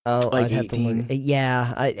high. Oh, like I'd 18.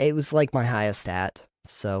 Yeah, it was like my highest stat.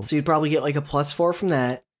 So you'd probably get like a plus 4 from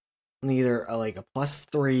that, and either like a plus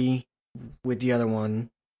 3 with the other one,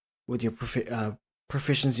 with your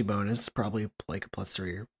proficiency bonus, probably like a plus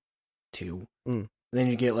 3 or 2. Then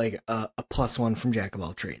you get like a plus 1 from Jack of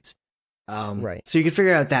all trades. Right. So you can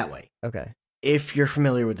figure it out that way. Okay. If you're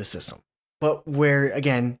familiar with the system. But where,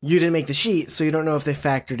 again, you didn't make the sheet, so you don't know if they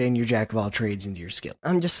factored in your Jack of all trades into your skill.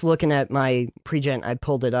 I'm just looking at my pre-gen. I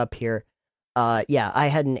pulled it up here. Yeah, I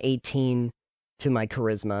had an 18 to my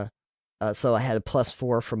charisma, so I had a plus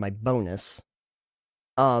 4 for my bonus.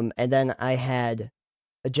 And then I had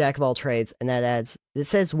a Jack of all trades, and it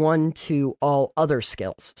says 1 to all other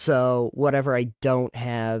skills. So whatever I don't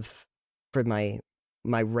have for my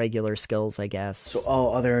regular skills, I guess. So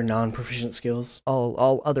all other non-proficient skills?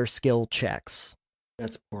 All other skill checks.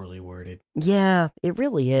 That's poorly worded. Yeah, it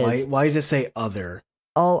really is. Why does it say other?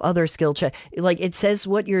 All other skill check. Like, it says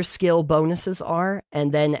what your skill bonuses are,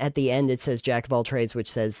 and then at the end it says Jack of all trades,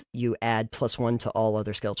 which says you add plus 1 to all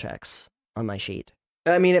other skill checks on my sheet.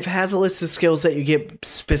 I mean, if it has a list of skills that you get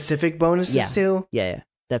specific bonuses to, yeah,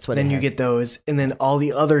 that's what. Then you get those, and then all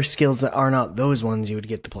the other skills that are not those ones, you would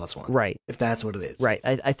get the plus 1. Right. If that's what it is. Right.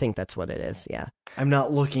 I think that's what it is. Yeah. I'm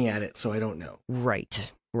not looking at it, so I don't know. Right.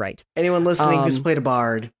 Anyone listening who's played a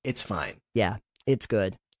bard, it's fine. Yeah, it's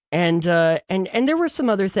good. And there were some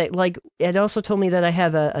other things, like, it also told me that I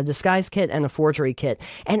have a disguise kit and a forgery kit.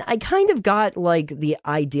 And I kind of got, like, the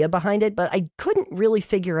idea behind it, but I couldn't really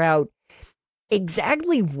figure out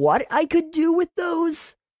exactly what I could do with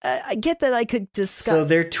those. I get that I could discuss. So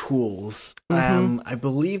they're tools. Mhm. I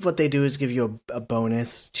believe what they do is give you a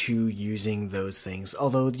bonus to using those things.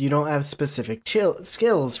 Although you don't have specific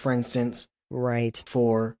skills, for instance, Right.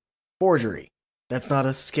 for forgery. That's not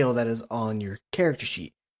a skill that is on your character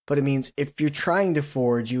sheet. But it means if you're trying to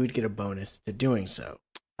forge, you would get a bonus to doing so.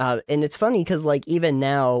 And it's funny because, like, even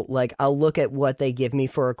now, like, I'll look at what they give me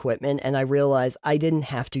for equipment and I realize I didn't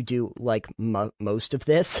have to do, like, most of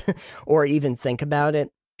this or even think about it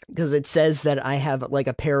because it says that I have, like,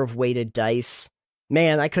 a pair of weighted dice.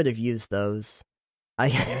 Man, I could have used those. You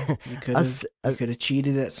could have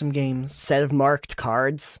cheated at some games. Set of marked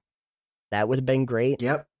cards. That would have been great.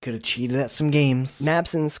 Yep, could have cheated at some games.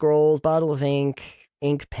 Maps and scrolls, bottle of ink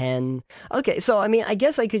pen. Okay, so, I mean, I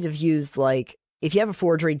guess I could have used, like, if you have a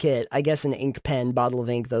forgery kit, I guess an ink pen, bottle of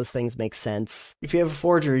ink, those things make sense. If you have a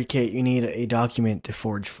forgery kit, you need a document to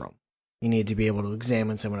forge from. You need to be able to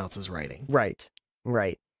examine someone else's writing. Right.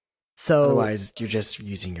 So otherwise, you're just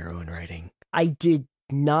using your own writing. I did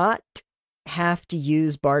not have to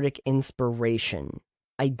use Bardic Inspiration.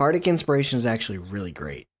 Bardic Inspiration is actually really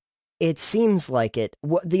great. It seems like it.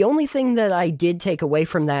 The only thing that I did take away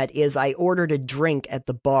from that is I ordered a drink at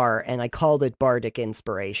the bar and I called it Bardic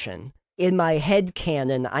Inspiration. In my head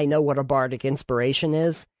canon, I know what a Bardic Inspiration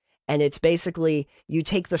is, and it's basically you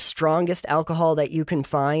take the strongest alcohol that you can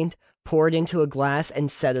find, pour it into a glass,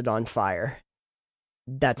 and set it on fire.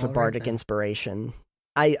 That's a Bardic Inspiration.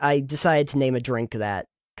 I decided to name a drink that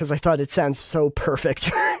because I thought it sounds so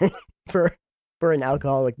perfect for an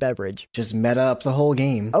alcoholic beverage. Just meta up the whole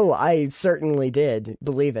game. Oh, I certainly did.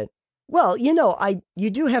 Believe it. Well, you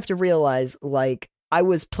do have to realize, like, I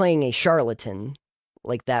was playing a charlatan.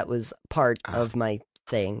 Like, that was part of my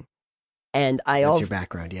thing. And That's your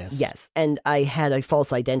background, yes. Yes, and I had a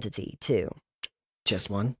false identity, too. Just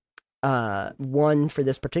one? One for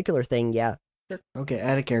this particular thing, yeah. Sure. Okay, I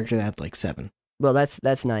had a character that had, like, 7. Well,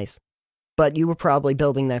 that's nice. But you were probably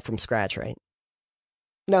building that from scratch, right?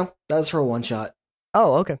 No, that was for a one-shot.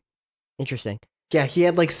 Oh, okay. Interesting. Yeah, he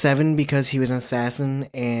had, like, 7 because he was an assassin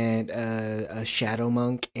and a shadow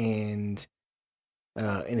monk and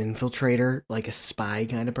an infiltrator, like a spy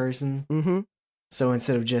kind of person. Mm-hmm. So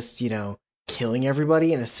instead of just, killing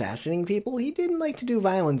everybody and assassinating people, he didn't like to do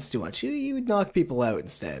violence too much. He would knock people out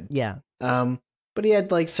instead. Yeah. But he had,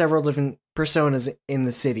 like, several different personas in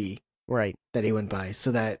the city. Right. That he went by,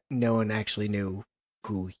 so that no one actually knew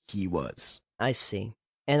who he was. I see.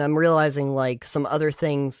 And I'm realizing, like, some other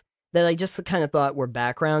things that I just kind of thought were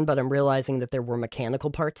background, but I'm realizing that there were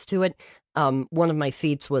mechanical parts to it. One of my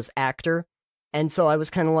feats was actor. And so I was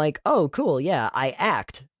kind of like, oh, cool, yeah, I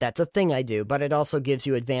act. That's a thing I do, but it also gives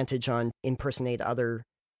you advantage on impersonate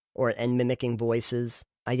and mimicking voices.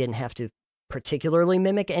 I didn't have to particularly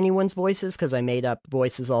mimic anyone's voices because I made up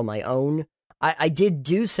voices all my own. I did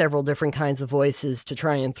do several different kinds of voices to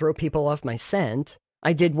try and throw people off my scent.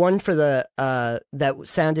 I did one for that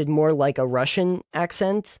sounded more like a Russian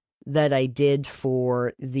accent that I did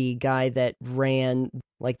for the guy that ran,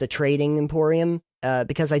 like, the trading emporium.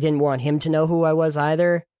 Because I didn't want him to know who I was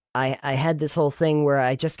either. I had this whole thing where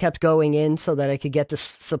I just kept going in so that I could get the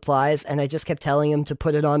supplies, and I just kept telling him to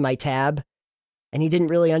put it on my tab, and he didn't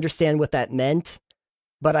really understand what that meant.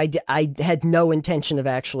 But I had no intention of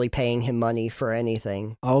actually paying him money for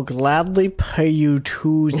anything. I'll gladly pay you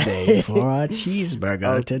Tuesday for a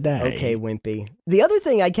cheeseburger today. Okay, Wimpy. The other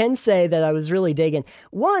thing I can say that I was really digging,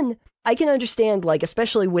 one, I can understand, like,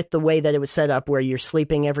 especially with the way that it was set up where you're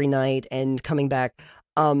sleeping every night and coming back,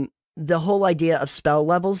 the whole idea of spell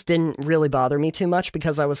levels didn't really bother me too much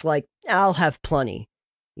because I was like, I'll have plenty,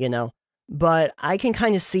 But I can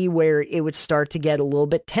kind of see where it would start to get a little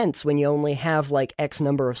bit tense when you only have, like, X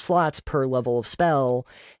number of slots per level of spell,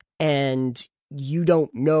 and you don't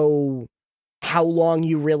know how long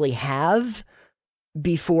you really have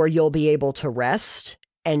before you'll be able to rest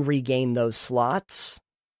and regain those slots.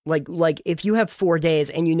 Like if you have 4 days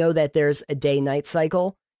and you know that there's a day-night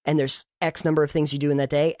cycle and there's X number of things you do in that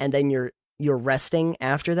day, and then you're resting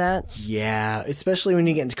after that. Yeah, especially when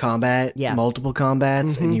you get into combat, yeah. Multiple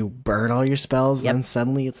combats, and you burn all your spells, then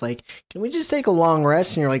suddenly it's like, can we just take a long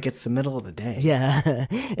rest? And you're like, it's the middle of the day. Yeah,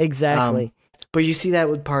 exactly. But you see that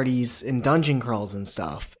with parties in dungeon crawls and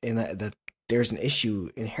stuff, and that there's an issue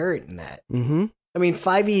inherent in that. Mm-hmm. I mean,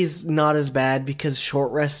 5e is not as bad because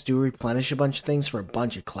short rests do replenish a bunch of things for a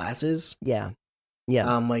bunch of classes. Yeah.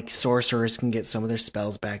 Like sorcerers can get some of their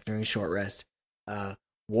spells back during a short rest.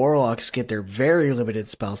 Warlocks get their very limited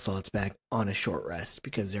spell slots back on a short rest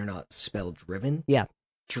because they're not spell driven. Yeah.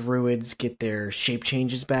 Druids get their shape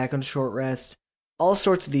changes back on a short rest. All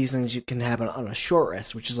sorts of these things can happen on a short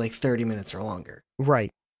rest, which is like 30 minutes or longer.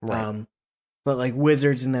 Right. But like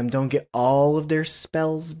wizards and them don't get all of their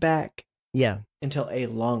spells back Yeah. until a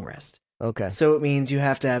long rest. Okay. So it means you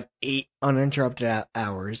have to have 8 uninterrupted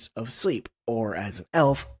hours of sleep, or as an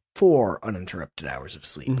elf, 4 uninterrupted hours of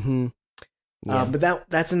sleep. Mm-hmm. Yeah. But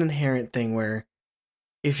that's an inherent thing where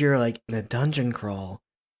if you're like in a dungeon crawl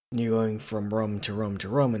and you're going from room to room to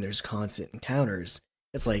room and there's constant encounters,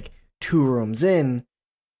 it's like 2 rooms in,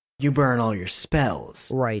 you burn all your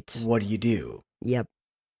spells. Right. What do you do? Yep.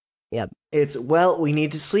 It's, well, we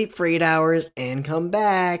need to sleep for 8 hours and come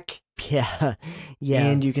back. Yeah. Yeah.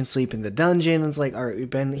 And you can sleep in the dungeon. It's like, all right, we've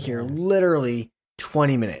been here literally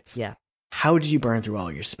 20 minutes. Yeah. How did you burn through all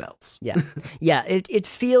your spells? Yeah. Yeah. It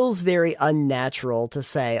feels very unnatural to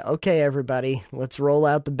say, okay, everybody, let's roll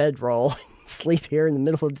out the bedroll and sleep here in the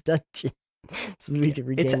middle of the dungeon so we can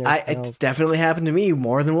regain our spells. It's definitely happened to me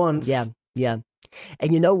more than once. Yeah. Yeah.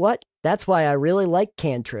 And you know what? That's why I really like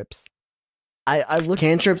cantrips.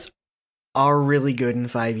 Cantrips are really good in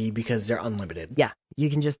 5e because they're unlimited. Yeah. You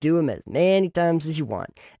can just do them as many times as you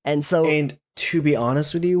want. And so... And to be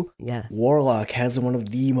honest with you, yeah, Warlock has one of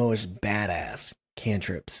the most badass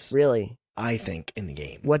cantrips. Really? I think, in the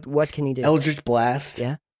game. What can he do? Eldritch Blast.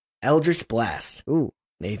 Yeah? Eldritch Blast. Ooh.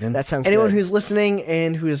 Nathan. That sounds Anyone good. who's listening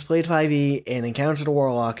and who has played 5e and encountered a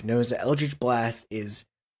Warlock knows that Eldritch Blast is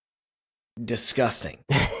disgusting.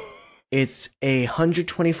 It's a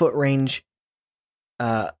 120-foot range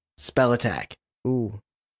spell attack. Ooh.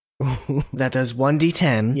 That does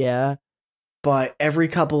 1d10. Yeah. But every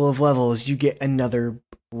couple of levels, you get another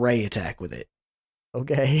ray attack with it.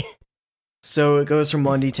 Okay. So it goes from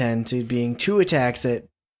 1d10 to being 2 attacks at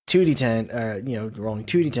 2d10, rolling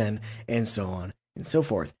 2d10, and so on and so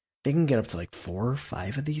forth. They can get up to like 4 or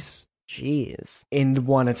 5 of these. Jeez. In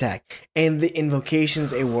one attack. And the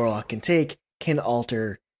invocations a Warlock can take can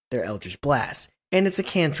alter their Eldritch Blast. And it's a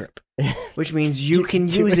cantrip, which means you can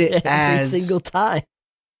use it as... every single time.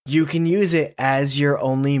 You can use it as your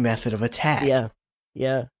only method of attack. Yeah.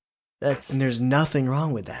 Yeah. And there's nothing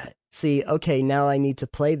wrong with that. See, okay, now I need to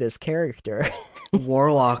play this character.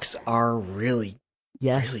 Warlocks are really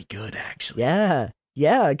good, actually. Yeah.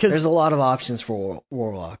 Yeah, because... There's a lot of options for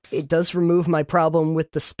Warlocks. It does remove my problem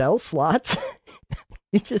with the spell slots.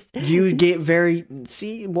 You get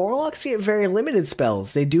Warlocks get very limited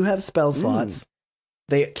spells. They do have spell slots.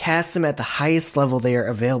 They cast them at the highest level they are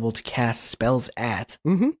available to cast spells at.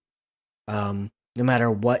 Mm-hmm. No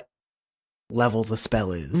matter what level the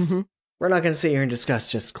spell is. Mm-hmm. We're not going to sit here and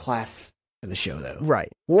discuss just class for the show, though.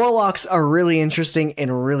 Right. Warlocks are really interesting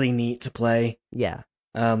and really neat to play. Yeah.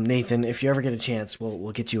 Nathan, if you ever get a chance,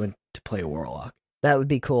 we'll get you in to play a Warlock. That would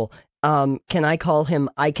be cool. Can I call him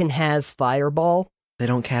I Can Has Fireball? They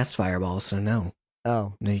don't cast Fireball, so no.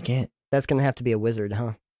 Oh. No, you can't. That's going to have to be a wizard,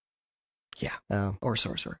 huh? Yeah. Oh. Or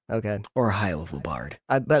sorcerer. Okay. Or a high-level bard.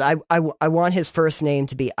 But I want his first name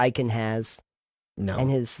to be I Can Has. No. And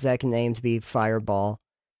his second name to be Fireball.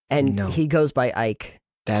 And he goes by Ike.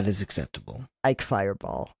 That is acceptable. Ike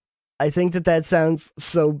Fireball. I think that sounds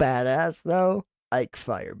so badass, though. Ike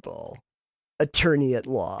Fireball. Attorney at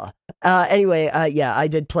law. Anyway, I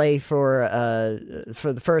did play for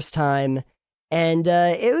the first time, and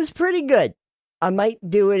it was pretty good. I might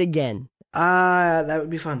do it again. That would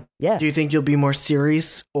be fun. Yeah. Do you think you'll be more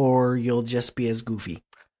serious, or you'll just be as goofy?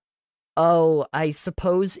 Oh, I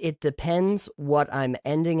suppose it depends what I'm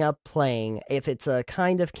ending up playing. If it's a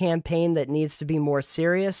kind of campaign that needs to be more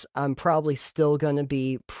serious, I'm probably still going to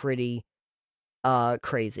be pretty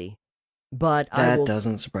crazy. But that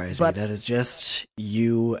doesn't surprise me. That is just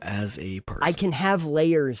you as a person. I can have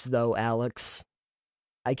layers, though, Alex.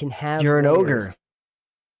 I can have You're an layers. ogre.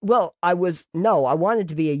 Well, I wanted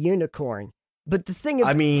to be a unicorn. But the thing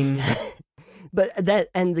But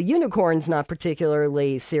the unicorn's not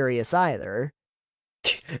particularly serious either.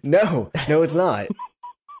 No, it's not.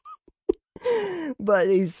 But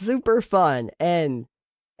he's super fun, and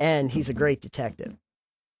he's a great detective.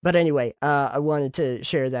 But anyway, I wanted to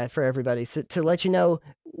share that for everybody to let you know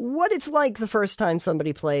what it's like the first time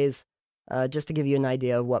somebody plays, just to give you an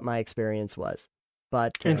idea of what my experience was.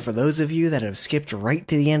 But and for those of you that have skipped right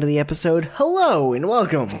to the end of the episode, hello and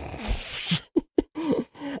welcome.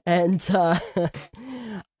 And just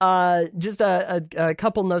a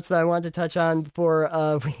couple notes that I wanted to touch on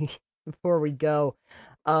before we go.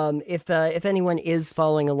 If anyone is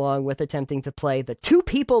following along with attempting to play, the 2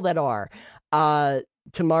 people that are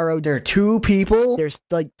tomorrow, there are 2 people. There's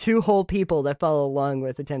like 2 whole people that follow along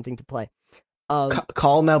with attempting to play.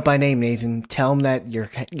 Call them out by name, Nathan. Tell them that you're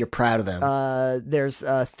proud of them. There's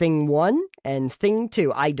Thing 1 and Thing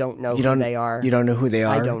 2. I don't know who they are. You don't know who they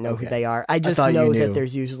are? I don't know who they are. I just know that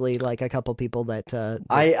there's usually like a couple people that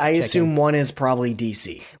I assume one is probably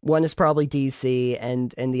DC. One is probably DC,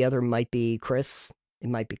 and the other might be Chris. It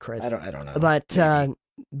might be Chris. I don't know.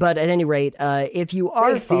 But at any rate, if you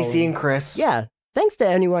are Thanks, DC and Chris. Yeah. Thanks to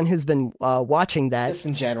anyone who's been watching that. Just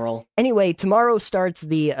in general. Anyway, tomorrow starts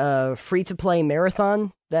the free-to-play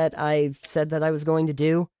marathon that I said that I was going to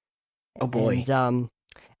do. Oh, boy. And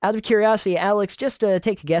out of curiosity, Alex, just to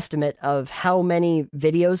take a guesstimate of how many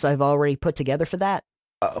videos I've already put together for that.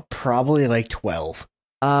 Probably like 12.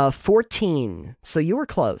 14. So you were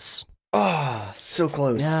close. Oh, so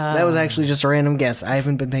close. That was actually just a random guess. I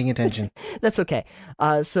haven't been paying attention. That's okay.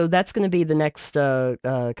 So that's going to be the next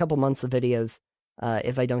couple months of videos.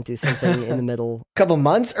 If I don't do something in the middle. Couple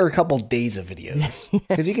months or a couple days of videos?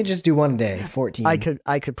 Because you could just do one a day, 14.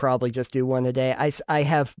 I could probably just do one a day. I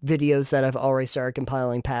have videos that I've already started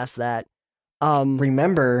compiling past that.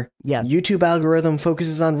 Remember, YouTube algorithm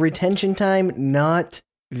focuses on retention time, not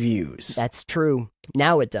views. That's true.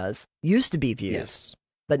 Now it does. Used to be views. Yes.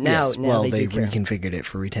 But now, they reconfigured it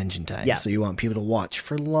for retention time. Yeah. So you want people to watch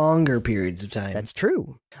for longer periods of time. That's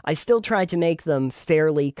true. I still try to make them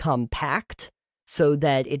fairly compact so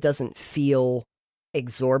that it doesn't feel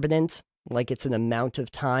exorbitant, like it's an amount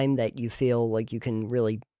of time that you feel like you can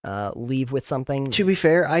really leave with something. To be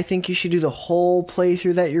fair, I think you should do the whole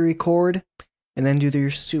playthrough that you record and then do your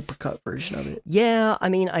supercut version of it. Yeah, I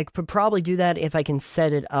mean, I could probably do that if I can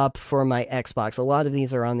set it up for my Xbox. A lot of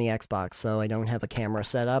these are on the Xbox, so I don't have a camera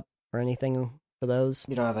set up or anything for those.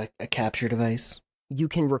 You don't have a capture device? You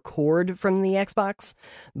can record from the Xbox,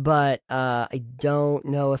 but I don't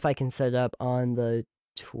know if I can set it up on the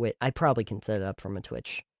Twitch. I probably can set it up from a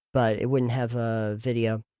Twitch, but it wouldn't have a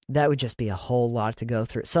video. That would just be a whole lot to go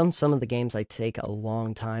through. Some of the games I take a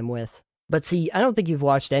long time with. But see, I don't think you've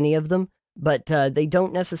watched any of them, but they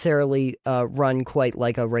don't necessarily run quite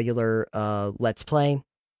like a regular Let's Play.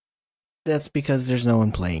 That's because there's no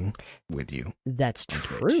one playing with you. That's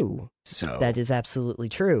true. So that is absolutely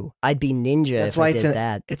true. I'd be ninja if I did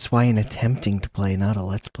that. It's why an attempting to play, not a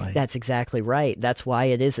let's play. That's exactly right. That's why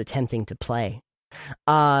it is attempting to play.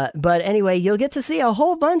 But anyway, you'll get to see a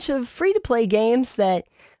whole bunch of free-to-play games that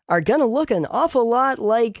are gonna look an awful lot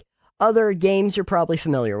like other games you're probably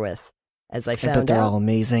familiar with. As I found out, they're all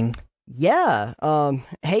amazing. Yeah.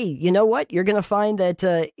 Hey, you know what? You're gonna find that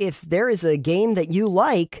if there is a game that you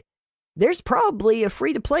like, there's probably a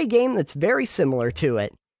free-to-play game that's very similar to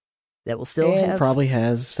it that will still probably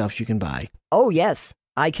has stuff you can buy. Oh, yes.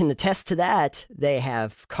 I can attest to that. They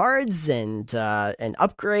have cards and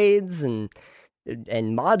upgrades and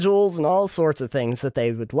modules and all sorts of things that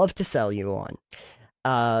they would love to sell you on.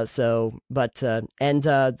 The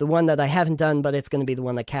one that I haven't done, but it's going to be the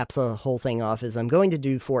one that caps the whole thing off, is I'm going to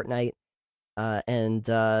do Fortnite, and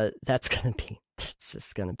that's going to be... It's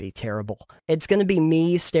just going to be terrible. It's going to be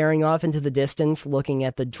me staring off into the distance, looking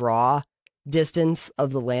at the draw distance of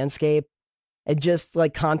the landscape, and just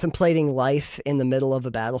like contemplating life in the middle of a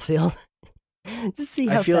battlefield. Just see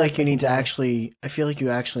how I feel like you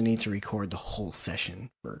actually need to record the whole session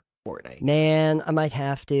for Fortnite. Man, I might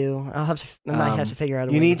have to. I might have to figure out a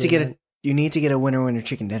way you need to get a winner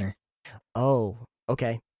chicken dinner. Oh,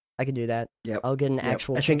 okay. I can do that. Yep. I'll get an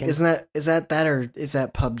actual chicken. Is that or is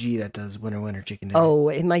that PUBG that does winner chicken dinner? Oh,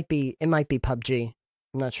 it might be PUBG.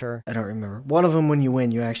 I'm not sure. I don't remember. One of them, when you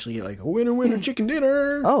win, you actually get like a winner chicken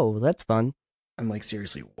dinner. Oh, that's fun. I'm like,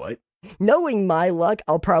 seriously, what? Knowing my luck,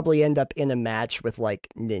 I'll probably end up in a match with like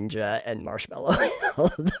Ninja and Marshmallow. All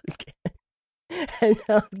of those kids. And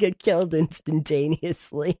I'll get killed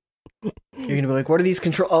instantaneously. You're gonna be like, what are these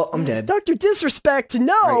controls? Oh, I'm dead. Dr. Disrespect,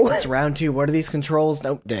 no! Right, it's round 2. What are these controls?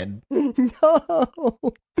 Nope, dead. No!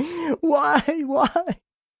 Why?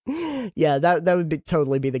 Yeah, that would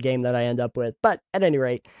totally be the game that I end up with. But at any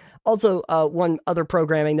rate, also, one other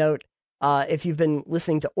programming note, if you've been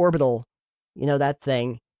listening to Orbital, you know that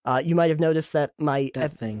thing, you might have noticed that my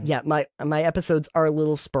episodes are a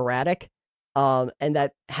little sporadic, and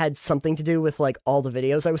that had something to do with like all the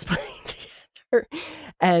videos I was putting together.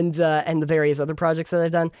 And the various other projects that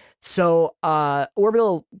I've done. So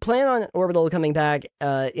plan on Orbital coming back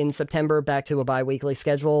in September, back to a bi-weekly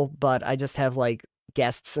schedule, but I just have like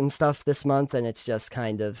guests and stuff this month, and it's just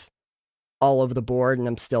kind of all over the board, and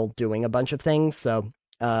I'm still doing a bunch of things. So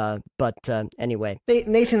anyway.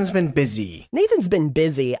 Nathan's been busy.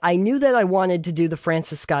 I knew that I wanted to do the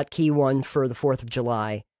Francis Scott Key one for the 4th of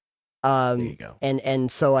July. There you go. And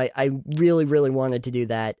so I really, really wanted to do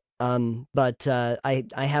that. But I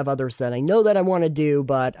have others that I know that I want to do,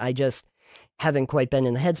 but I just haven't quite been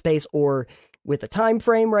in the headspace or with a time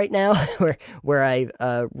frame right now where I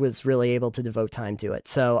was really able to devote time to it.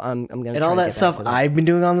 So I'm going to And all that stuff I've been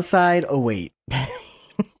doing on the side. Oh wait.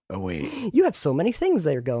 Oh wait. You have so many things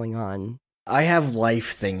that are going on. I have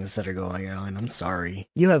life things that are going on. I'm sorry.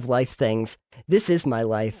 You have life things. This is my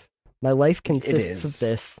life. My life consists of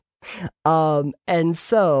this. And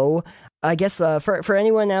so I guess for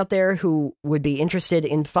anyone out there who would be interested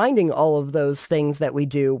in finding all of those things that we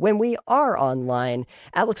do when we are online,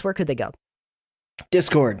 Alex, where could they go?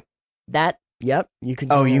 Discord. Yep, you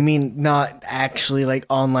could. Oh, you mean not actually like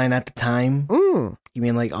online at the time? You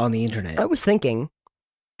mean like on the internet? I was thinking.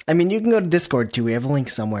 I mean, you can go to Discord too. We have a link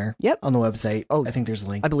somewhere. Yep. On the website. Oh, I think there's a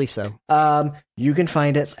link. I believe so. You can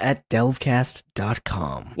find us at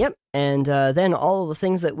delvecast.com. Yep. And then all of the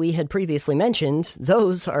things that we had previously mentioned,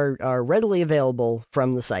 those are readily available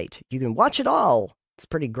from the site. You can watch it all. It's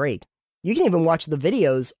pretty great. You can even watch the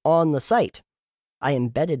videos on the site. I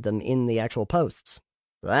embedded them in the actual posts.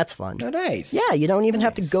 So that's fun. Oh, nice. Yeah, you don't even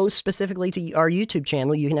have to go specifically to our YouTube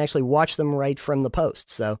channel. You can actually watch them right from the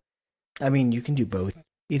post. So, I mean, you can do both.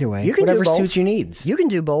 Either way, you can whatever do both. suits your needs. You can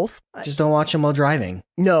do both. Just don't watch them while driving.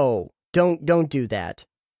 No, don't do that.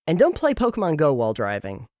 And don't play Pokemon Go while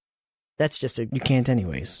driving. That's just You can't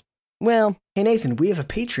anyways. Well... Hey, Nathan, we have a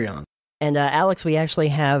Patreon. And Alex, we actually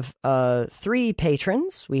have 3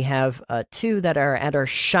 patrons. We have 2 that are at our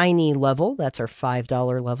shiny level. That's our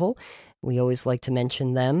 $5 level. We always like to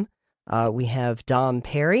mention them. We have Dom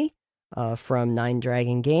Perry from Nine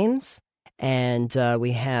Dragon Games. And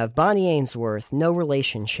we have Bonnie Ainsworth, no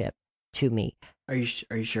relationship to me. Are you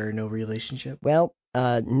sure no relationship? Well,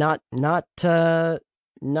 not that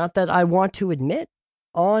I want to admit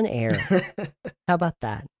on air. How about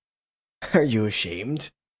that? Are you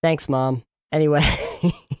ashamed? Thanks, Mom. Anyway.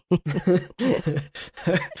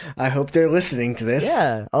 I hope they're listening to this.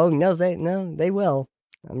 Yeah. Oh, no, they will.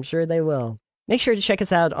 I'm sure they will. Make sure to check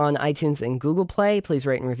us out on iTunes and Google Play. Please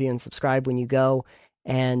rate and review and subscribe when you go.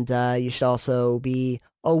 And you should also be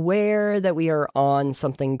aware that we are on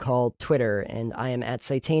something called Twitter. And I am at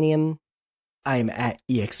Satanium. I am at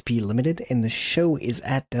EXP Limited, and the show is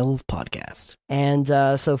at Delve Podcast. And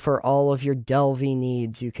so for all of your Delvey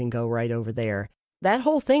needs, you can go right over there. That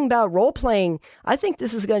whole thing about role-playing, I think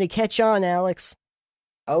this is going to catch on, Alex.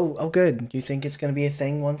 Oh, good. You think it's going to be a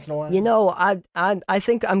thing once in a while? You know, I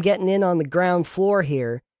think I'm getting in on the ground floor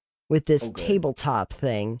here with this tabletop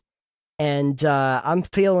thing. And I'm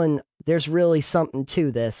feeling there's really something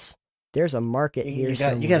to this. There's a market here.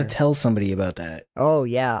 You got to tell somebody about that. Oh,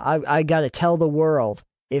 yeah. I got to tell the world.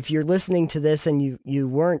 If you're listening to this and you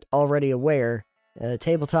weren't already aware,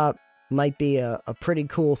 tabletop might be a pretty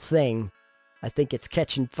cool thing. I think it's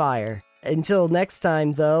catching fire. Until next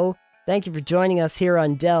time, though, thank you for joining us here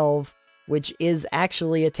on Delve, which is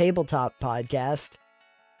actually a tabletop podcast,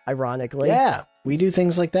 ironically. Yeah, we do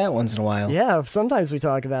things like that once in a while. Yeah, sometimes we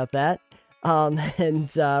talk about that.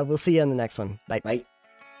 And we'll see you on the next one. Bye. Bye.